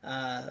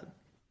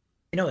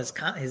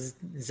 his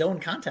zone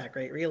contact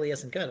rate really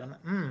isn't good. I'm like,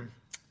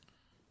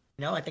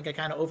 I think I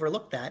kind of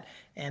overlooked that.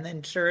 And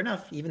then sure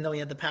enough, even though he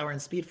had the power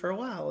and speed for a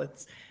while,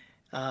 it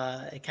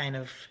kind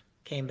of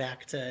came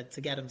back to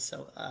get him.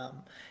 So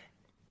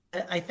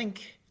I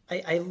think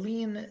I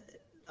lean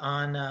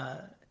on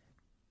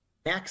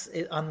max.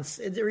 It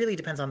really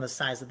depends on the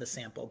size of the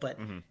sample, but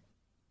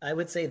I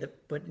would say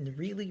that, but in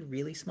really,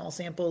 really small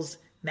samples,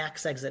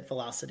 max exit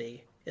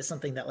velocity is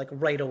something that like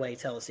right away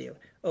tells you,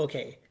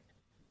 okay,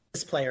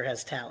 this player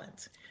has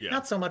talent. Yeah.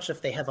 Not so much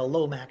if they have a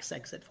low max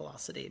exit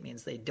velocity, it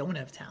means they don't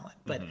have talent,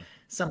 but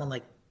someone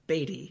like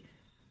Beatty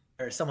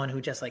or someone who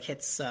just like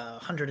hits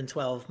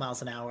 112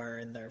 miles an hour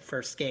in their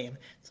first game,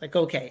 it's like,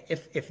 okay,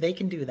 if they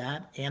can do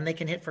that and they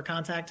can hit for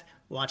contact,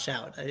 watch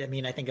out. I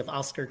mean, I think of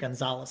Oscar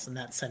Gonzalez in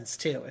that sense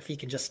too. If he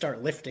can just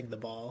start lifting the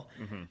ball,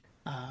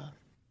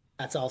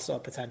 that's also a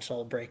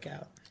potential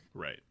breakout.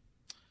 Right.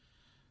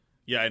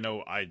 Yeah, I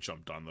know I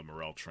jumped on the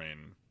Morel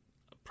train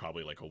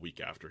probably like a week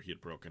after he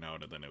had broken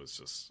out, and then it was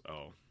just,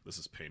 oh, this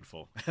is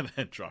painful, and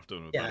then dropped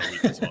him about a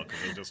week as well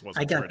because it just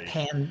wasn't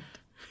pretty.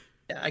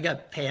 I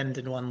got panned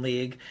in one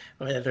league.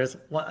 There's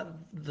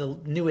the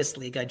newest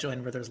league I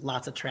joined where there's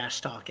lots of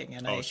trash talking,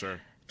 and I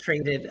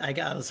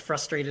I was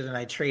frustrated and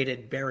I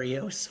traded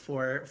Barrios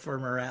for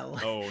Morel.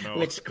 Oh no!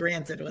 Which,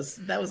 granted, was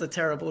a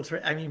terrible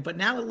trade. I mean, but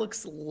now it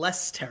looks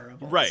less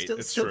terrible. Right,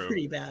 It's true.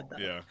 pretty bad though.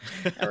 Yeah.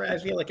 I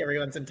feel like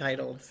everyone's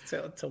entitled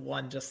to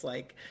one just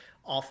like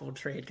awful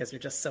trade because you're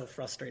just so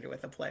frustrated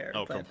with a player.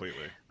 Oh,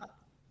 completely.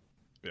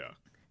 Yeah.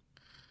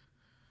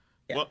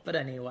 Yeah, well, but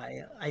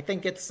anyway, I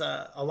think it's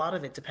a lot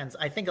of it depends.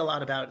 I think a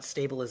lot about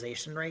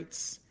stabilization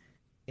rates,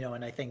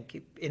 and I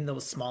think in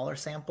those smaller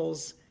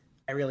samples,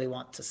 I really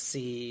want to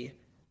see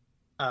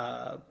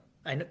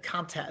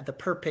the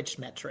per pitch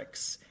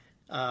metrics,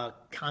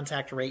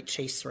 contact rate,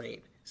 chase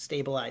rate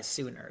stabilize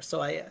sooner.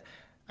 So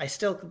I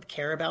still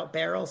care about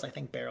barrels. I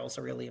think barrels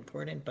are really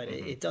important, but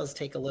it does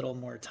take a little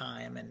more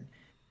time. And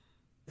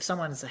if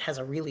someone has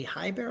a really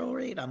high barrel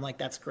rate, I'm like,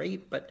 that's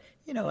great, but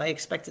I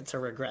expect it to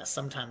regress.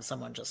 Sometimes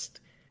someone just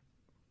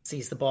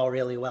sees the ball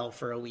really well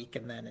for a week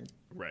and then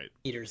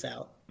peters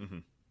out. Mm-hmm.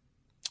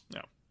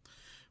 Yeah.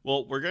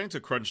 Well, we're getting to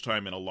crunch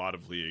time in a lot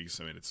of leagues.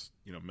 I mean, it's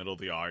middle of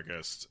the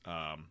August.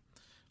 A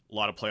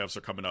lot of playoffs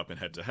are coming up in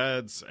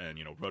head-to-heads, and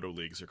roto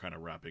leagues are kind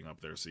of wrapping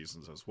up their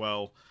seasons as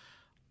well.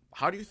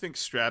 How do you think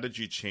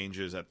strategy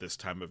changes at this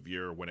time of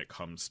year when it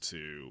comes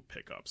to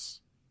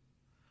pickups?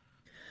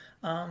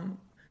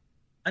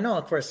 I know,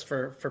 of course,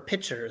 for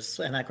pitchers,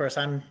 and of course,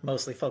 I'm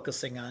mostly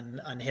focusing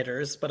on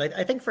hitters, but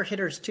I think for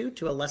hitters too,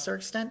 to a lesser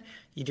extent,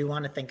 you do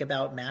want to think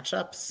about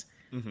matchups.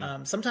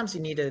 Mm-hmm. Sometimes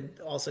you need to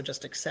also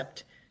just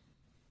accept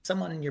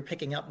someone you're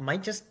picking up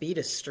might just beat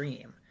a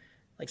stream.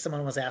 Like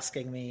someone was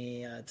asking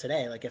me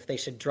today, like if they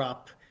should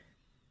drop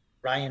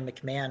Ryan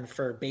McMahon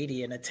for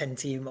Beatty in a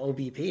 10-team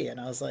OBP, and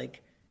I was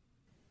like,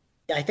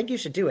 yeah, I think you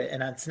should do it.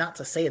 And it's not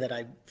to say that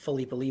I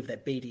fully believe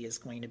that Beatty is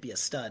going to be a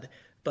stud.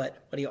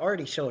 But what he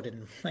already showed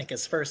in like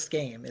his first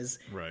game is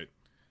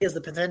he has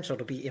the potential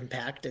to be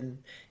impact, and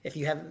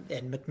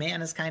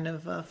McMahon is kind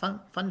of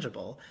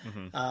fungible.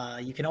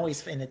 Mm-hmm. You can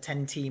always in a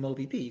 10-team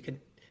OBP, you could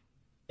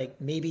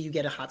maybe you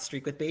get a hot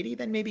streak with Beatty,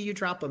 then maybe you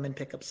drop him and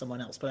pick up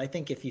someone else. But I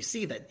think if you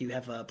see that you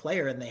have a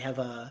player and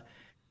they're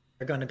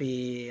going to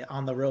be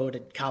on the road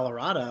at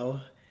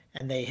Colorado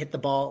and they hit the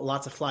ball,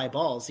 lots of fly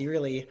balls, you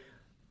really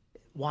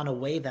want to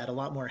weigh that a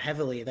lot more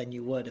heavily than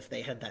you would if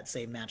they had that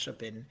same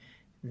matchup in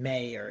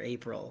May or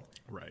April.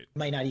 Right. You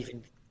might not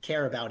even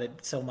care about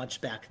it so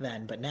much back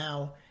then, but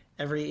now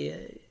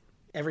every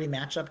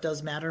matchup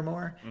does matter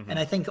more. Mm-hmm. And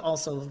I think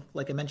also,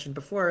 like I mentioned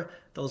before,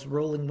 those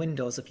rolling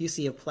windows, if you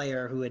see a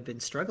player who had been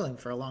struggling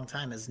for a long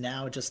time is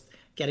now just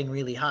getting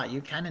really hot,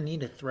 you kind of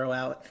need to throw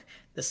out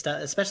the stuff,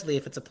 especially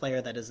if it's a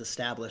player that has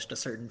established a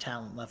certain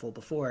talent level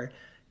before.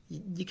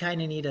 You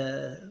kind of need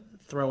to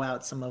throw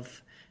out some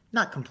of,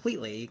 not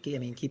completely, I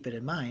mean, keep it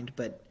in mind,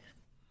 but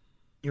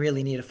you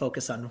really need to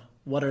focus on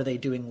what are they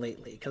doing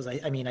lately? Because I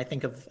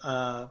think of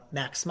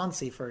Max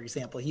Muncy, for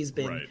example. He's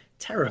been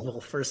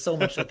terrible for so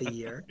much of the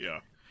year.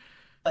 Yeah.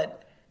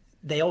 But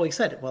they always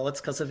said, well,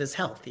 it's because of his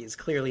health. He's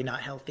clearly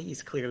not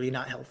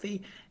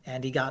healthy.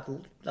 And he got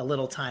a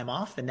little time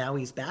off, and now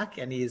he's back,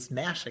 and he's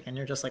mashing. And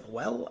you're just like,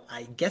 well,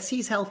 I guess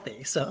he's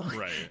healthy. So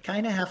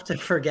kind of have to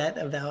forget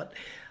about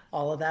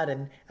all of that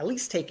and at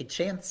least take a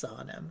chance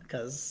on him,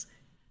 because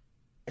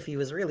if he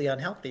was really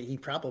unhealthy, he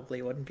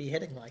probably wouldn't be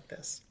hitting like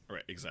this.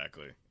 Right,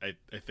 exactly. I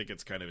think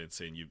it's kind of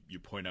insane. You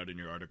point out in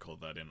your article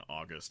that in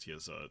August he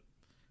has a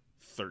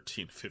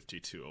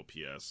 1352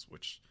 OPS,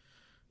 which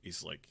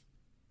he's like,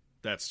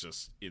 that's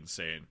just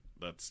insane.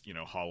 That's,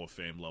 Hall of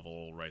Fame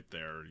level right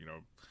there,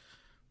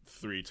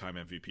 3-time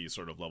MVP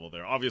sort of level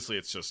there. Obviously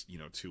it's just,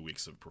 2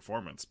 weeks of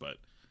performance, but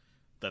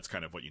that's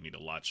kind of what you need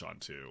to latch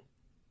onto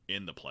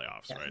in the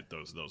playoffs, right?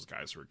 Those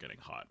guys who are getting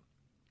hot.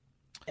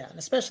 Yeah, and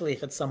especially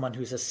if it's someone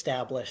who's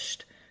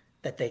established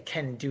that they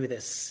can do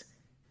this,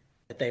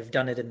 that they've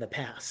done it in the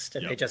past,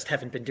 and they just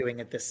haven't been doing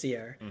it this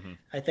year. Mm-hmm.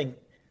 I think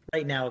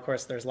right now, of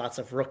course, there's lots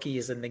of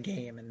rookies in the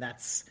game, and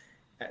that's,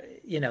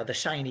 the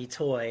shiny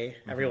toy.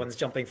 Mm-hmm. Everyone's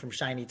jumping from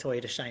shiny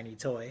toy to shiny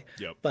toy.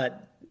 Yep.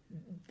 But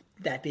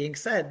that being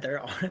said,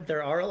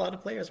 there are a lot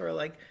of players who are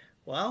like,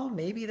 well,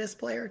 maybe this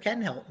player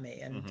can help me.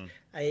 And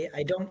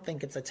I don't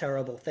think it's a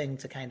terrible thing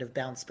to kind of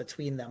bounce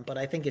between them. But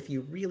I think if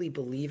you really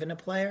believe in a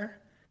player,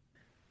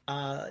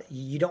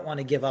 you don't want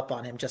to give up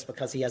on him just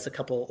because he has a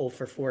couple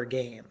 0-for-4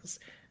 games.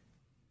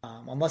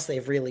 Unless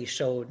they've really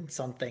showed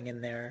something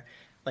in there,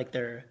 like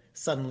they're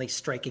suddenly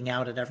striking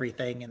out at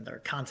everything and their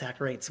contact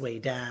rate's way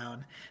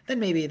down, then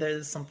maybe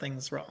there's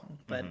something's wrong.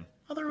 But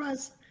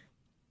otherwise,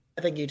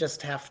 I think you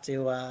just have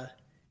to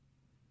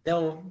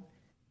know,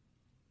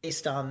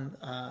 based on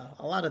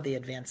a lot of the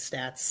advanced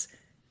stats,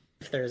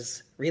 if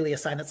there's really a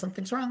sign that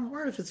something's wrong,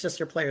 or if it's just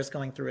your players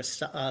going through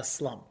a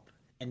slump,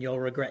 and you'll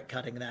regret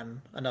cutting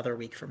them another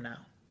week from now.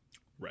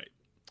 Right.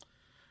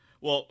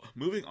 Well,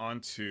 moving on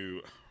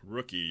to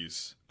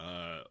rookies,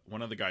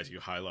 one of the guys you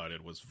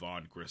highlighted was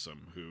Vaughn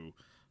Grissom, who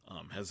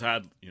has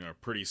had a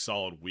pretty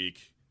solid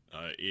week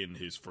in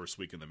his first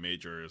week in the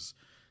majors.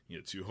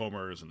 2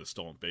 homers and the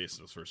stolen base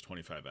in his first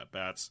 25 at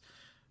bats.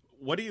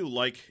 What do you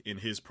like in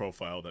his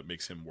profile that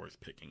makes him worth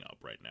picking up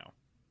right now?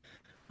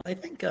 I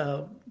think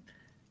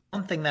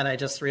one thing that I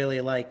just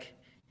really like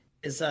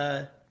is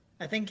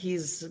I think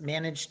he's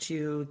managed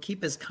to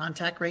keep his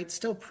contact rate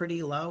still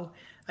pretty low.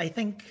 I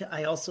think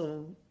I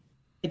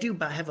do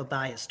have a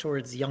bias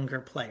towards younger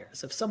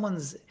players. If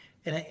someone's,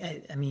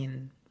 and I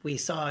mean, we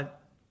saw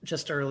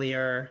just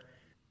earlier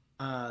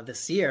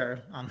this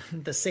year on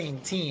the same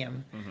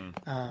team.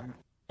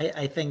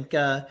 I think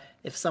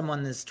if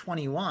someone is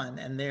 21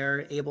 and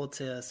they're able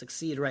to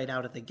succeed right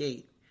out of the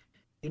gate,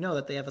 you know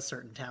that they have a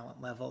certain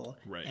talent level,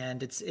 Right.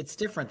 and it's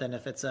different than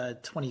if it's a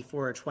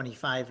 24 or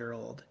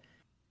 25-year-old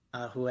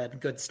who had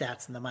good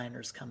stats in the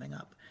minors coming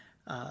up.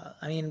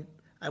 I mean,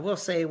 I will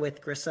say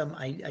with Grissom,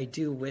 I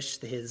do wish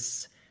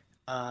his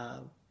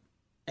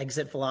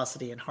exit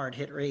velocity and hard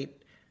hit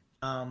rate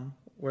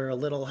were a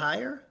little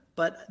higher,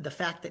 but the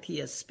fact that he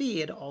has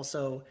speed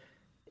also,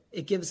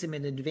 it gives him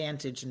an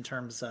advantage in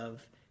terms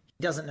of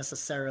he doesn't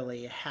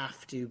necessarily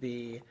have to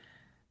be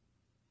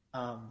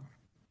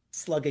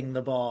slugging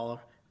the ball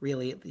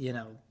really,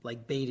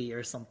 like Beatty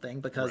or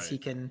something, because he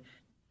can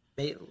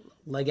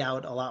leg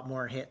out a lot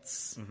more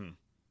hits.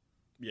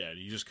 Yeah,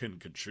 you just couldn't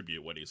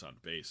contribute when he's on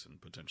base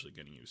and potentially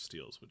getting you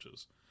steals, which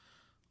is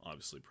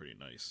obviously pretty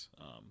nice.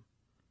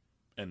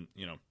 And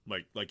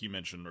like you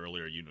mentioned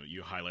earlier,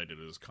 you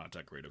highlighted his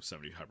contact rate of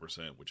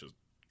 75%, which is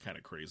kind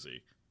of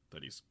crazy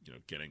that he's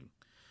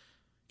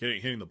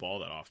hitting the ball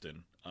that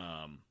often.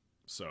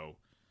 So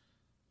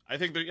I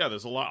think that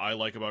there's a lot I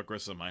like about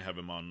Grissom. I have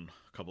him on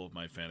a couple of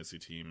my fantasy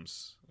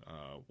teams.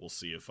 We'll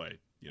see if I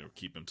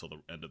keep him till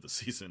the end of the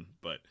season.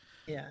 But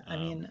yeah, I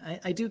mean,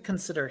 I do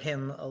consider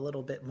him a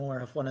little bit more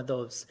of one of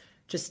those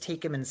just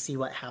take him and see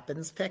what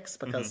happens picks,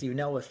 because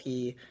if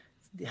he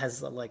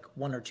has like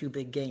one or two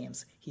big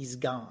games, he's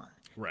gone.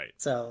 Right.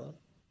 So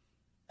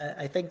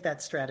I think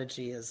that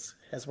strategy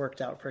has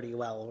worked out pretty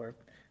well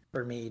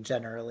for me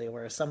generally,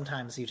 where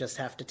sometimes you just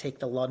have to take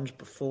the lunge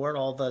before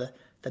all the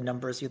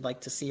numbers you'd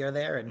like to see are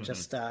there, and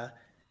just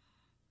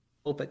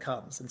hope it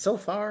comes. And so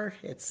far,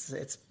 it's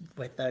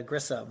with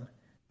Grissom,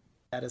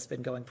 that has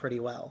been going pretty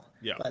well.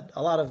 Yeah. But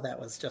a lot of that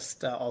was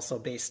just also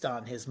based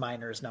on his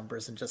minors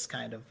numbers and just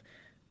kind of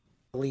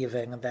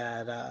believing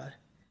that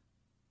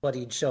what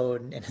he'd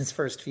shown in his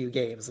first few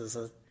games is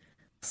a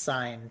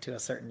sign to a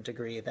certain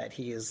degree that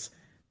he is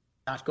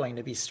not going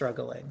to be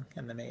struggling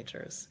in the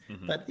majors.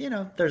 But,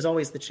 there's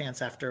always the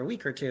chance after a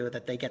week or two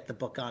that they get the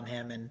book on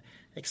him and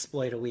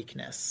exploit a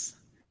weakness.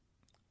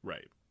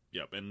 Right.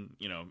 Yep. And,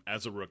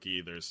 as a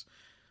rookie, there's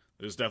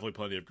definitely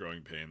plenty of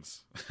growing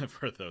pains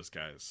for those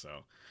guys. So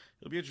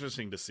it'll be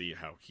interesting to see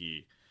how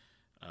he,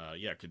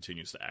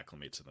 continues to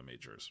acclimate to the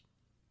majors.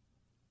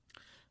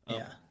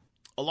 Yeah.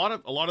 A lot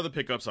of the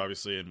pickups,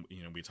 obviously, and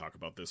we talk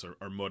about this,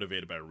 are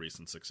motivated by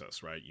recent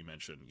success, right? You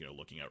mentioned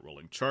looking at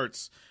rolling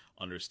charts,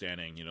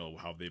 understanding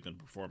how they've been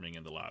performing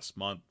in the last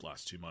month,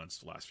 last 2 months,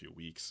 the last few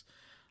weeks.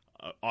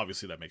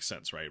 Obviously, that makes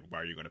sense, right? Why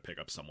are you going to pick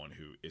up someone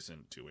who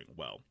isn't doing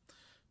well?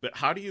 But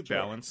how do you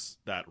balance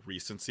that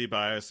recency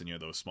bias and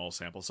those small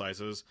sample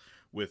sizes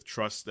with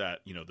trust that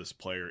this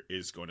player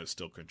is going to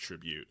still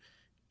contribute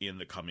in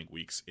the coming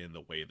weeks in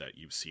the way that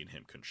you've seen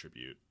him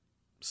contribute,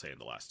 say, in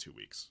the last 2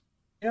 weeks?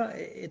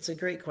 It's a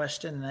great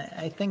question.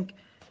 I think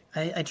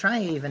I try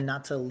even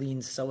not to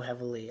lean so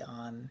heavily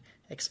on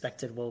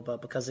expected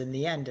WOBA, because in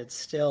the end,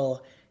 it's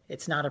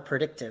not a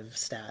predictive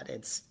stat.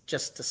 It's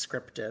just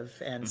descriptive.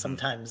 And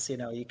sometimes,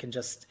 you can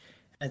just,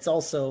 it's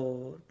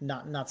also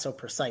not so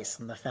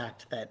precise in the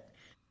fact that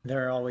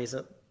there are always,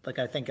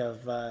 I think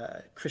of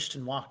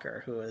Christian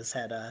Walker, who has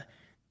had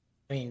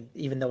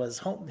even though his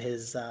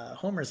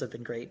homers have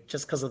been great,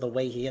 just because of the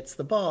way he hits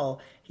the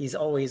ball, he's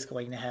always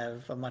going to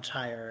have a much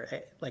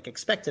higher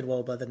expected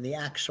WOBA than the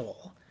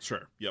actual.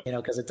 Sure. Yep.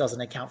 Because it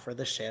doesn't account for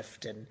the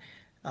shift and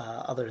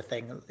other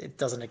things. It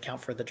doesn't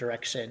account for the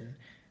direction,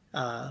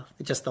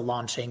 just the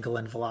launch angle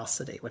and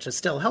velocity, which is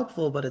still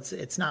helpful, but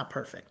it's not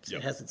perfect.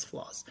 Yep. It has its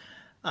flaws.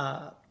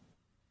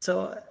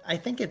 So I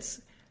think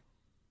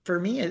for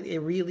me, it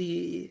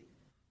really,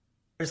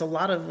 there's a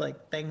lot of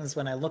things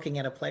when I'm looking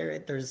at a player.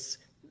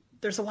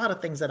 There's a lot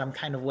of things that I'm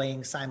kind of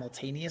weighing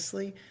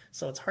simultaneously,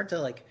 so it's hard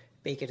to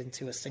bake it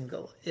into a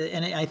single.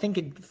 And I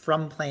think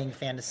from playing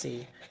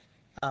fantasy,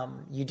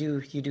 you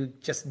do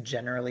just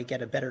generally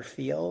get a better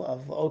feel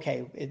of,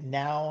 okay,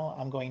 now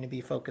I'm going to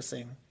be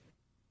focusing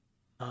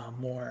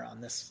more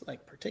on this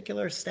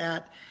particular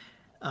stat.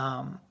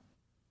 And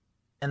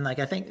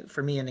I think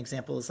for me, an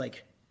example is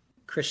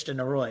Christian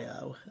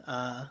Arroyo,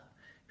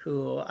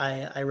 who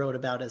I wrote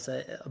about as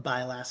a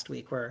buy last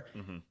week, where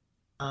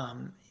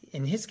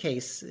in his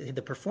case,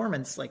 the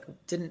performance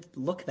didn't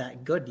look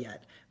that good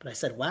yet. But I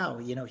said, wow,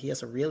 he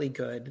has a really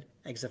good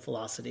exit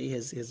velocity.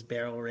 His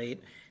barrel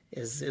rate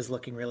is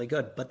looking really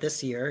good. But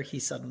this year, he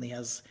suddenly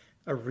has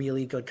a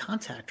really good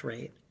contact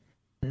rate.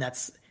 And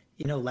that's,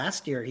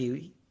 last year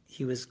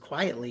he was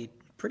quietly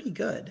pretty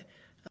good,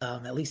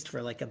 at least for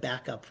a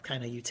backup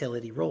kind of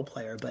utility role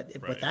player. But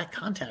with that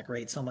contact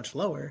rate so much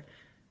lower,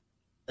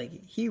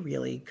 he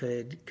really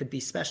could be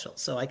special.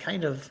 So I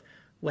kind of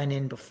went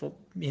in before,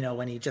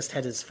 when he just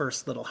had his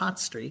first little hot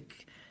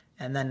streak.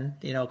 And then,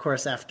 of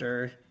course,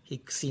 after he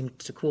seemed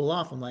to cool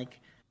off, I'm like,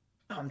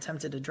 I'm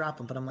tempted to drop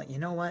him, but I'm like, you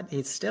know what?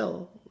 He's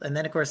still. And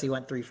then of course he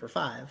went 3 for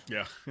 5.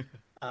 Yeah.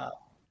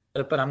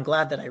 But I'm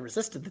glad that I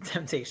resisted the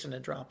temptation to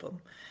drop him.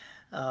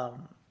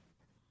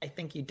 I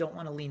think you don't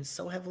want to lean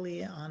so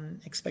heavily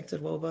on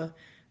expected WOBA,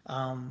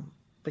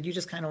 but you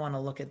just kind of want to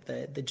look at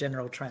the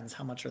general trends.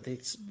 How much are they?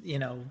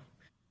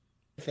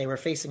 If they were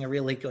facing a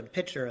really good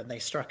pitcher and they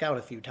struck out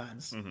a few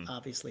times,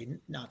 obviously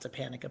not to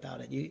panic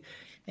about it.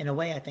 In a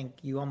way, I think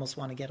you almost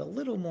want to get a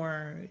little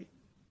more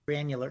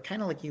granular,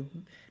 kind of like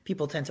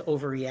people tend to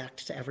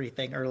overreact to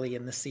everything early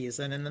in the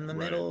season, and in the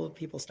middle,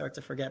 people start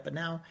to forget. But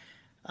now,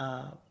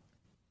 I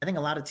think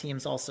a lot of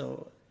teams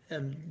also,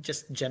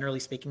 just generally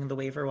speaking, the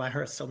waiver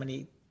wire, so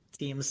many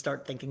teams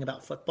start thinking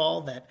about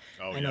football that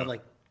I know,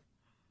 like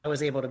I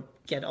was able to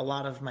get a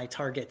lot of my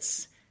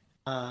targets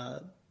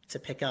to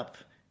pick up.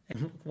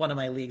 In one of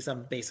my leagues,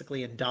 I'm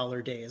basically in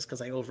dollar days because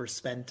I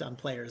overspent on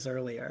players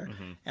earlier,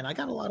 and I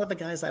got a lot of the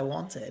guys I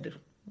wanted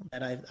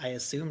that I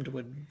assumed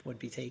would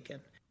be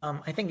taken.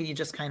 I think you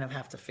just kind of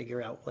have to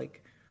figure out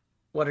like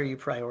what are you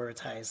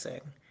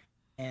prioritizing,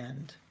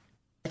 and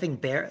I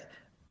think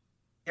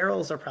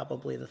barrels are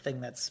probably the thing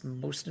that's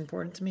most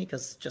important to me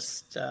because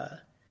just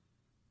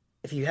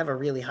if you have a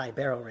really high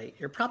barrel rate,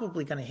 you're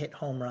probably going to hit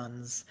home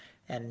runs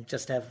and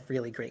just have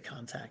really great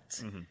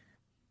contact.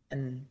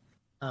 And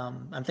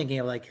I'm thinking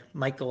of like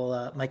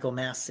Michael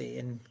Massey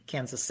in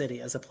Kansas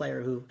City as a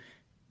player who,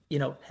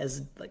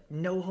 has like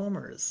no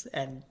homers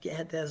and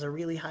has a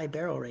really high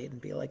barrel rate, and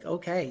be like,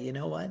 okay, you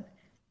know what?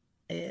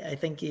 I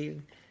think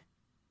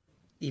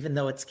even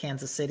though it's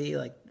Kansas City,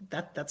 like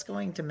that's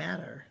going to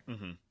matter.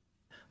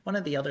 One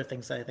of the other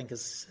things that I think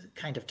is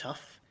kind of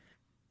tough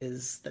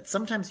is that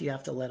sometimes you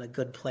have to let a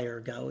good player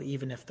go,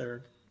 even if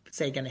they're,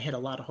 say, going to hit a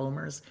lot of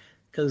homers,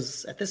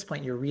 because at this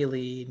point you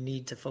really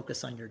need to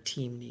focus on your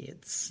team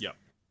needs. Yep.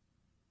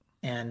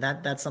 And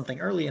that's something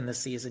early in the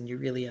season you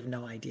really have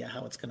no idea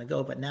how it's going to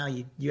go. But now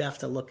you have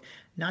to look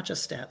not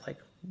just at like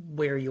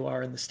where you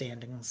are in the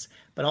standings,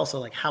 but also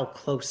like how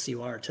close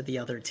you are to the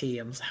other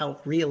teams, how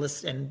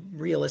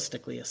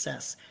realistically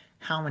assess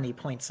how many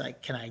points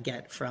can I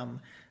get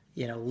from,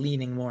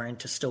 leaning more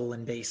into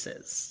stolen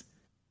bases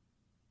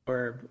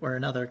or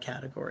another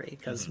category.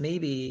 Because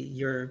maybe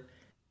you're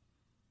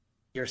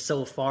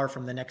so far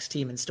from the next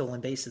team in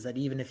stolen bases that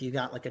even if you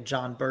got like a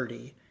John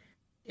Birdie,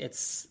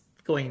 it's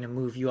going to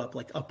move you up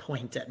like a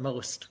point at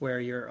most, where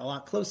you're a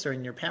lot closer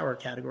in your power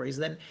categories.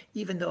 Then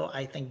even though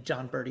I think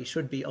John Birdie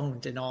should be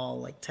owned in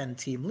all like 10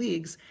 team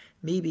leagues,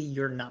 maybe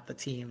you're not the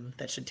team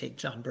that should take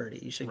John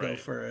Birdie. You should go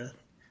for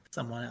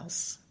someone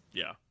else.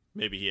 Yeah.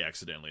 Maybe he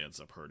accidentally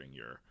ends up hurting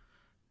your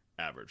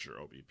average or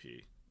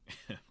OBP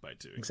by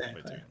doing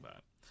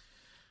that.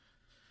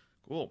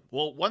 Cool.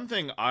 Well, one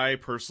thing I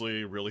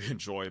personally really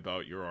enjoy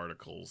about your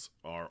articles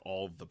are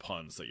all the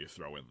puns that you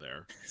throw in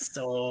there.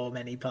 So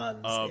many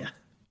puns. Yeah.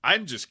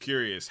 I'm just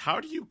curious, how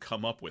do you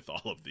come up with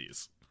all of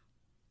these?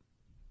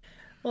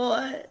 Well,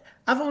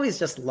 I've always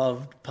just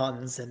loved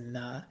puns, and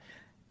I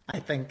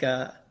think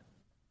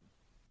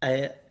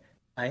I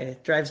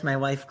drives my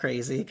wife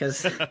crazy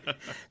because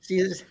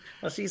she's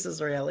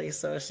Israeli,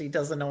 so she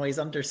doesn't always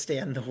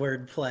understand the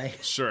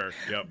wordplay. Sure.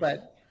 Yep.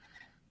 But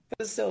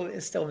it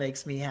still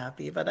makes me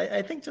happy. But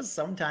I think just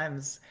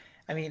sometimes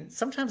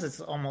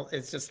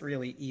it's just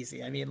really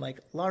easy. I mean,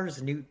 like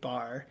Lars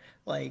Nootbaar,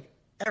 like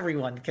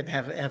everyone can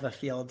have a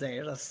field day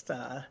just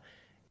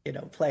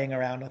playing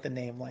around with a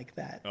name like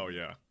that. Oh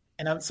yeah.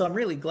 And I'm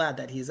really glad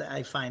that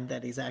I find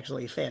that he's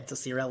actually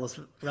fantasy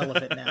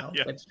relevant now.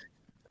 Yeah. Which,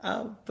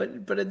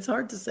 but it's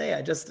hard to say.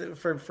 I just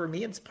for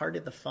me it's part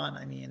of the fun.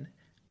 I mean,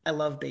 I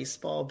love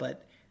baseball,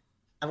 but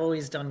I've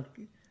always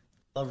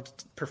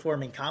loved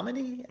performing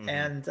comedy,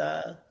 and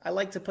I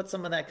like to put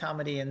some of that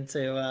comedy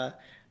into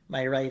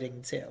my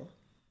writing too.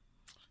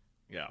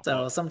 Yeah.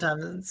 So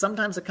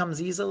sometimes it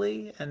comes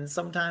easily, and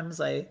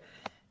sometimes I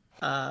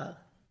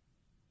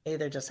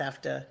either just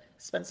have to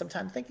spend some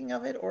time thinking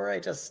of it, or I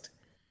just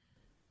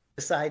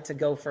decide to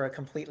go for a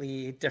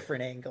completely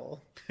different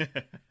angle.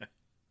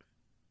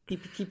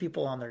 Keep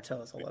people on their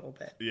toes a little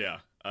bit. Yeah.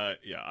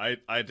 I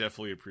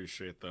definitely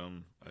appreciate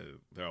them.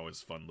 They're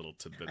always fun little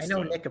tidbits. I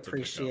know Nick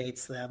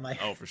appreciates them.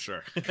 Oh, for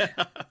sure.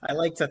 I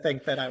like to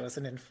think that I was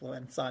an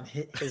influence on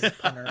his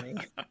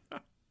punnery.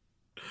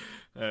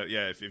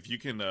 Yeah, if you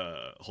can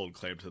hold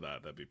claim to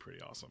that, that'd be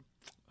pretty awesome.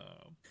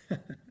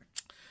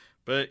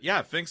 But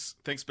yeah, thanks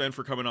Ben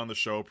for coming on the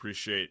show.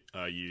 Appreciate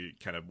you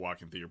kind of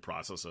walking through your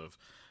process of,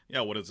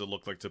 what does it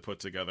look like to put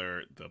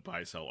together the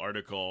buy sell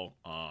article.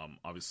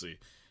 Obviously,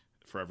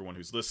 for everyone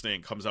who's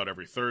listening, comes out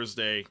every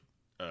Thursday.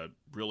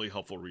 Really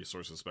helpful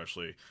resource,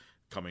 especially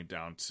coming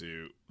down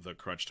to the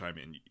crunch time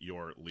in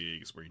your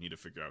leagues where you need to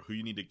figure out who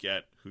you need to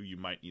get, who you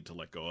might need to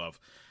let go of.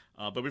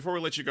 But before we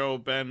let you go,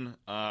 Ben,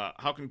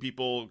 how can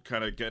people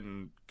kind of get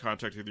in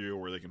contact with you,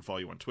 where they can follow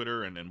you on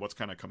Twitter, and what's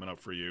kind of coming up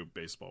for you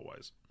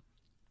baseball-wise?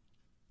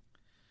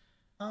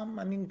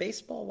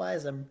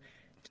 Baseball-wise, I'm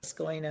just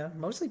going to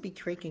mostly be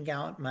cranking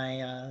out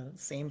my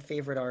same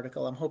favorite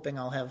article. I'm hoping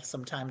I'll have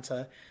some time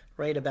to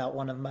write about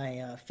one of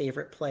my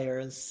favorite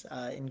players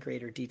in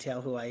greater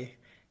detail, who I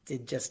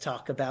did just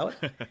talk about.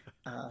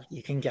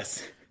 You can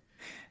guess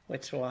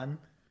which one.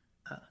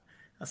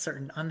 A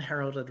certain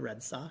unheralded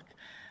Red Sox.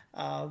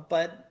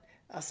 But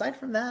aside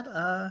from that,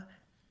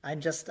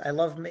 I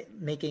love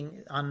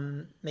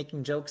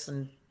making jokes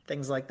and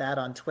things like that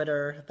on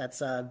Twitter.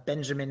 That's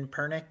Benjamin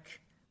Pernick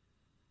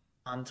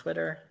on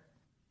Twitter,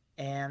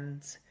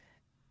 and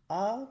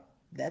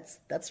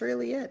that's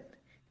really it.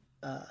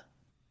 I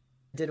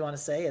did want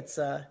to say it's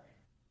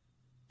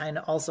and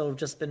also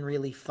just been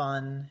really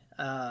fun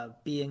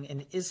being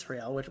in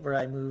Israel, where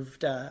I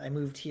moved. I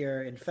moved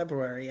here in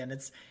February, and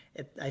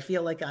I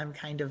feel like I'm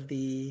kind of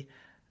the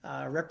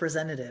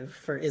representative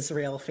for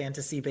Israel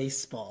fantasy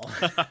baseball.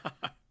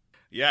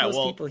 Yeah,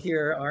 Most people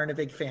here aren't a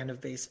big fan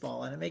of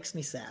baseball, and it makes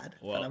me sad.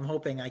 But I'm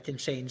hoping I can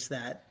change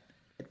that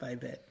bit by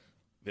bit.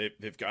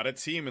 They've got a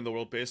team in the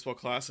World Baseball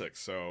Classic,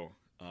 so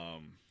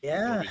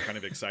yeah, it'll be kind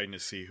of exciting to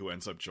see who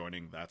ends up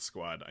joining that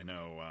squad. I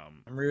know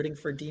I'm rooting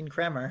for Dean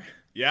Kremer.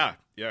 Yeah.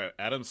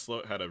 Adam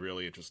Sloat had a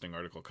really interesting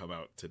article come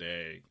out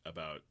today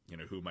about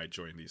who might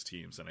join these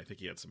teams, and I think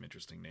he had some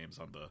interesting names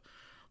on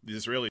the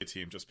Israeli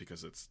team, just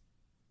because it's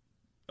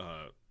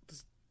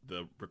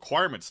the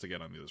requirements to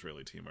get on the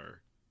Israeli team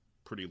are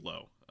pretty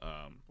low,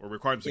 or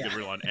requirements to get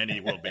real on any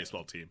World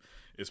Baseball team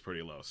is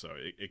pretty low. So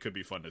it could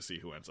be fun to see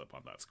who ends up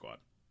on that squad.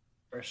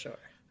 For sure.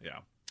 Yeah.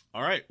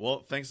 All right.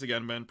 Well, thanks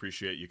again, Ben.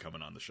 Appreciate you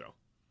coming on the show.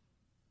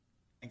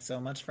 Thanks so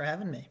much for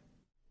having me.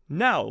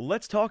 Now,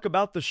 let's talk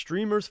about the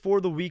streamers for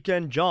the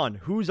weekend. John,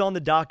 who's on the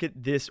docket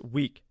this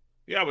week?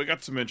 Yeah, we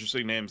got some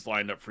interesting names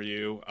lined up for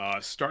you.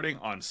 Starting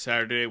on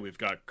Saturday, we've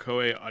got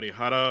Koei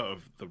Arihara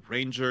of the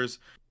Rangers.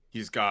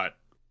 He's got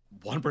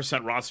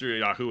 1% roster at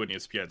Yahoo and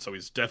ESPN, so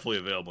he's definitely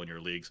available in your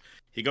leagues.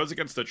 He goes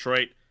against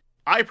Detroit.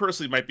 I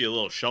personally might be a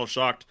little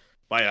shell-shocked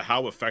by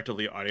how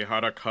effectively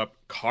Arihara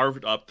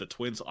carved up the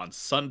Twins on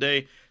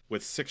Sunday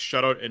with 6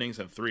 shutout innings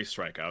and 3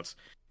 strikeouts.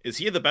 Is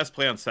he the best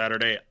play on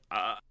Saturday?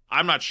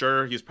 I'm not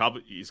sure. He's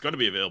going to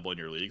be available in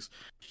your leagues.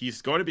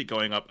 He's going to be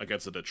going up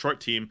against a Detroit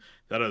team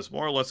that has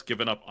more or less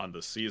given up on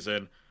the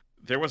season.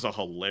 There was a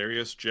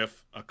hilarious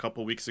GIF a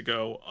couple weeks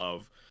ago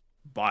of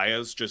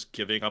Baez just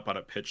giving up on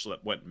a pitch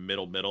that went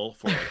middle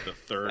for like the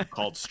third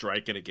called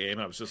strike in a game.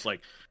 I was just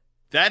like,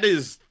 that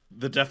is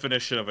the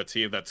definition of a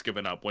team that's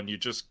given up, when you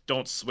just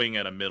don't swing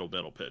at a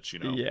middle pitch,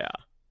 Yeah.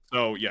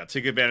 So yeah,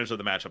 take advantage of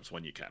the matchups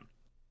when you can.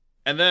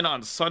 And then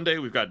on Sunday,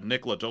 we've got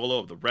Nick Lodolo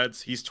of the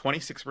Reds. He's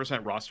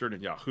 26% rostered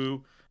in Yahoo,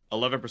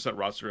 11%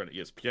 rostered on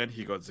ESPN.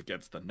 He goes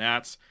against the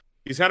Nats.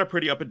 He's had a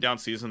pretty up and down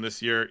season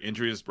this year.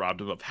 Injuries robbed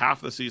him of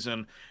half the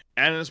season,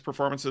 and his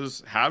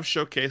performances have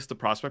showcased the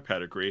prospect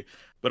pedigree,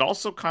 but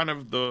also kind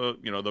of the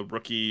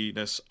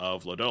rookiness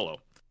of Lodolo.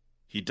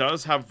 He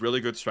does have really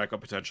good strikeout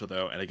potential,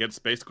 though, and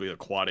against basically a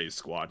quad A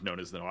squad known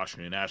as the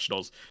Washington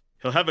Nationals,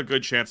 he'll have a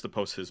good chance to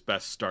post his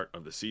best start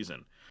of the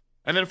season.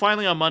 And then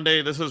finally on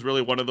Monday, this is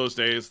really one of those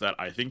days that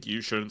I think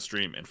you shouldn't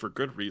stream, and for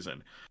good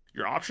reason.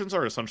 Your options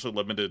are essentially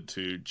limited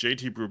to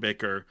JT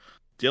Brubaker,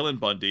 Dylan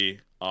Bundy,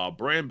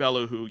 Brian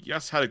Bello, who,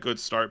 yes, had a good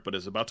start, but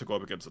is about to go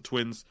up against the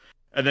Twins,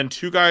 and then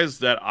 2 guys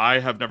that I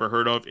have never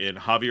heard of in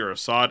Javier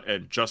Assad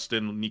and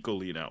Justin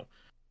Nicolino.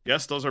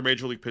 Yes, those are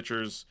Major League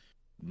pitchers.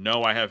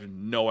 No, I have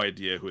no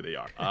idea who they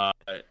are.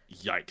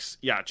 Yikes.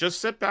 Yeah,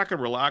 just sit back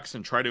and relax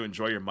and try to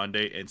enjoy your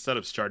Monday instead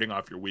of starting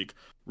off your week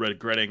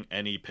regretting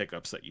any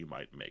pickups that you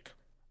might make.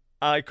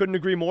 I couldn't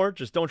agree more.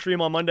 Just don't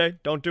stream on Monday.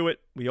 Don't do it.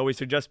 We always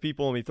suggest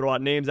people and we throw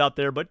out names out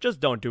there, but just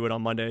don't do it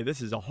on Monday.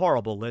 This is a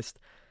horrible list.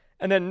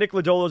 And then Nick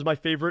Lodolo is my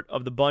favorite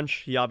of the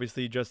bunch. He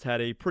obviously just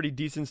had a pretty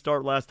decent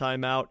start last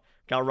time out.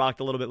 Got rocked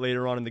a little bit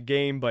later on in the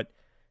game, but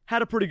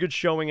had a pretty good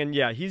showing. And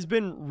yeah, he's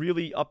been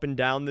really up and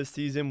down this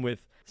season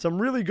with some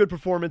really good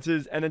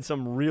performances and then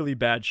some really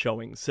bad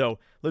showings. So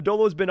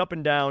Lodolo's been up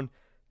and down,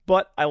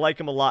 but I like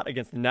him a lot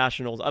against the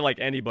Nationals. I like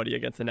anybody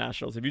against the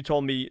Nationals. If you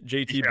told me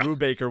JT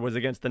Brubaker was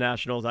against the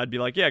Nationals, I'd be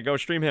like, yeah, go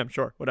stream him.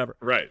 Sure, whatever.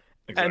 Right.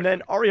 Exactly. And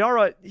then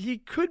Arihara, he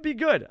could be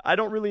good. I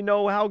don't really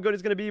know how good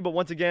it's going to be, but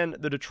once again,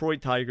 the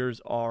Detroit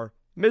Tigers are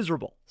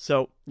miserable.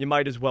 So you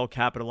might as well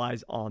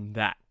capitalize on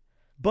that.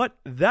 But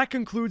that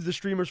concludes the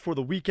streamers for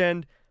the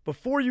weekend.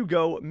 Before you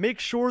go, make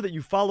sure that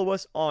you follow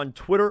us on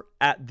Twitter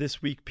at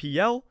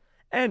ThisWeekPL,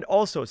 and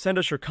also send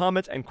us your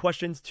comments and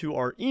questions to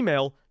our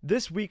email,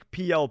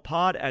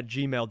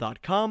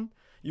 thisweekplpod@gmail.com.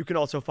 You can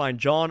also find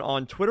John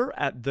on Twitter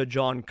at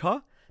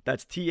TheJohnK.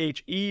 That's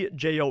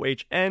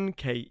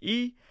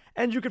TheJohnke.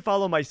 And you can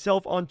follow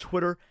myself on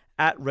Twitter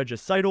at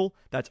Regicidal.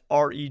 That's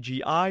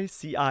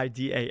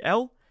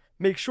REGICIDAL.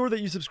 Make sure that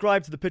you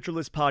subscribe to the Pitcher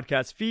List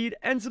podcast feed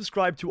and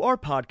subscribe to our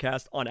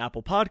podcast on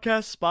Apple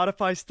Podcasts,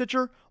 Spotify,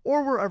 Stitcher,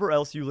 or wherever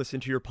else you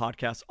listen to your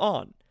podcasts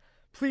on.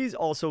 Please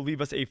also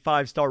leave us a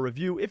 5-star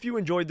review if you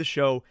enjoyed the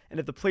show, and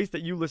if the place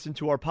that you listen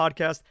to our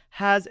podcast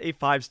has a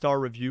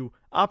 5-star review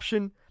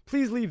option,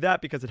 please leave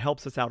that because it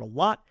helps us out a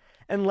lot.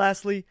 And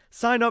lastly,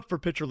 sign up for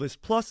Pitcher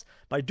List Plus.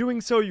 By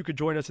doing so, you could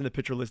join us in the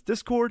Pitcher List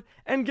Discord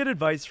and get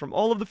advice from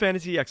all of the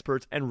fantasy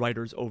experts and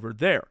writers over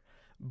there.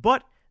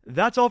 But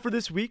that's all for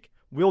this week.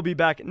 We'll be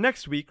back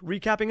next week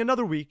recapping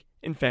another week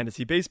in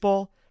fantasy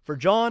baseball. For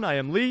John, I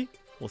am Lee.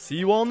 We'll see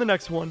you all in the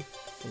next one.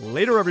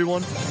 Later,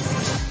 everyone.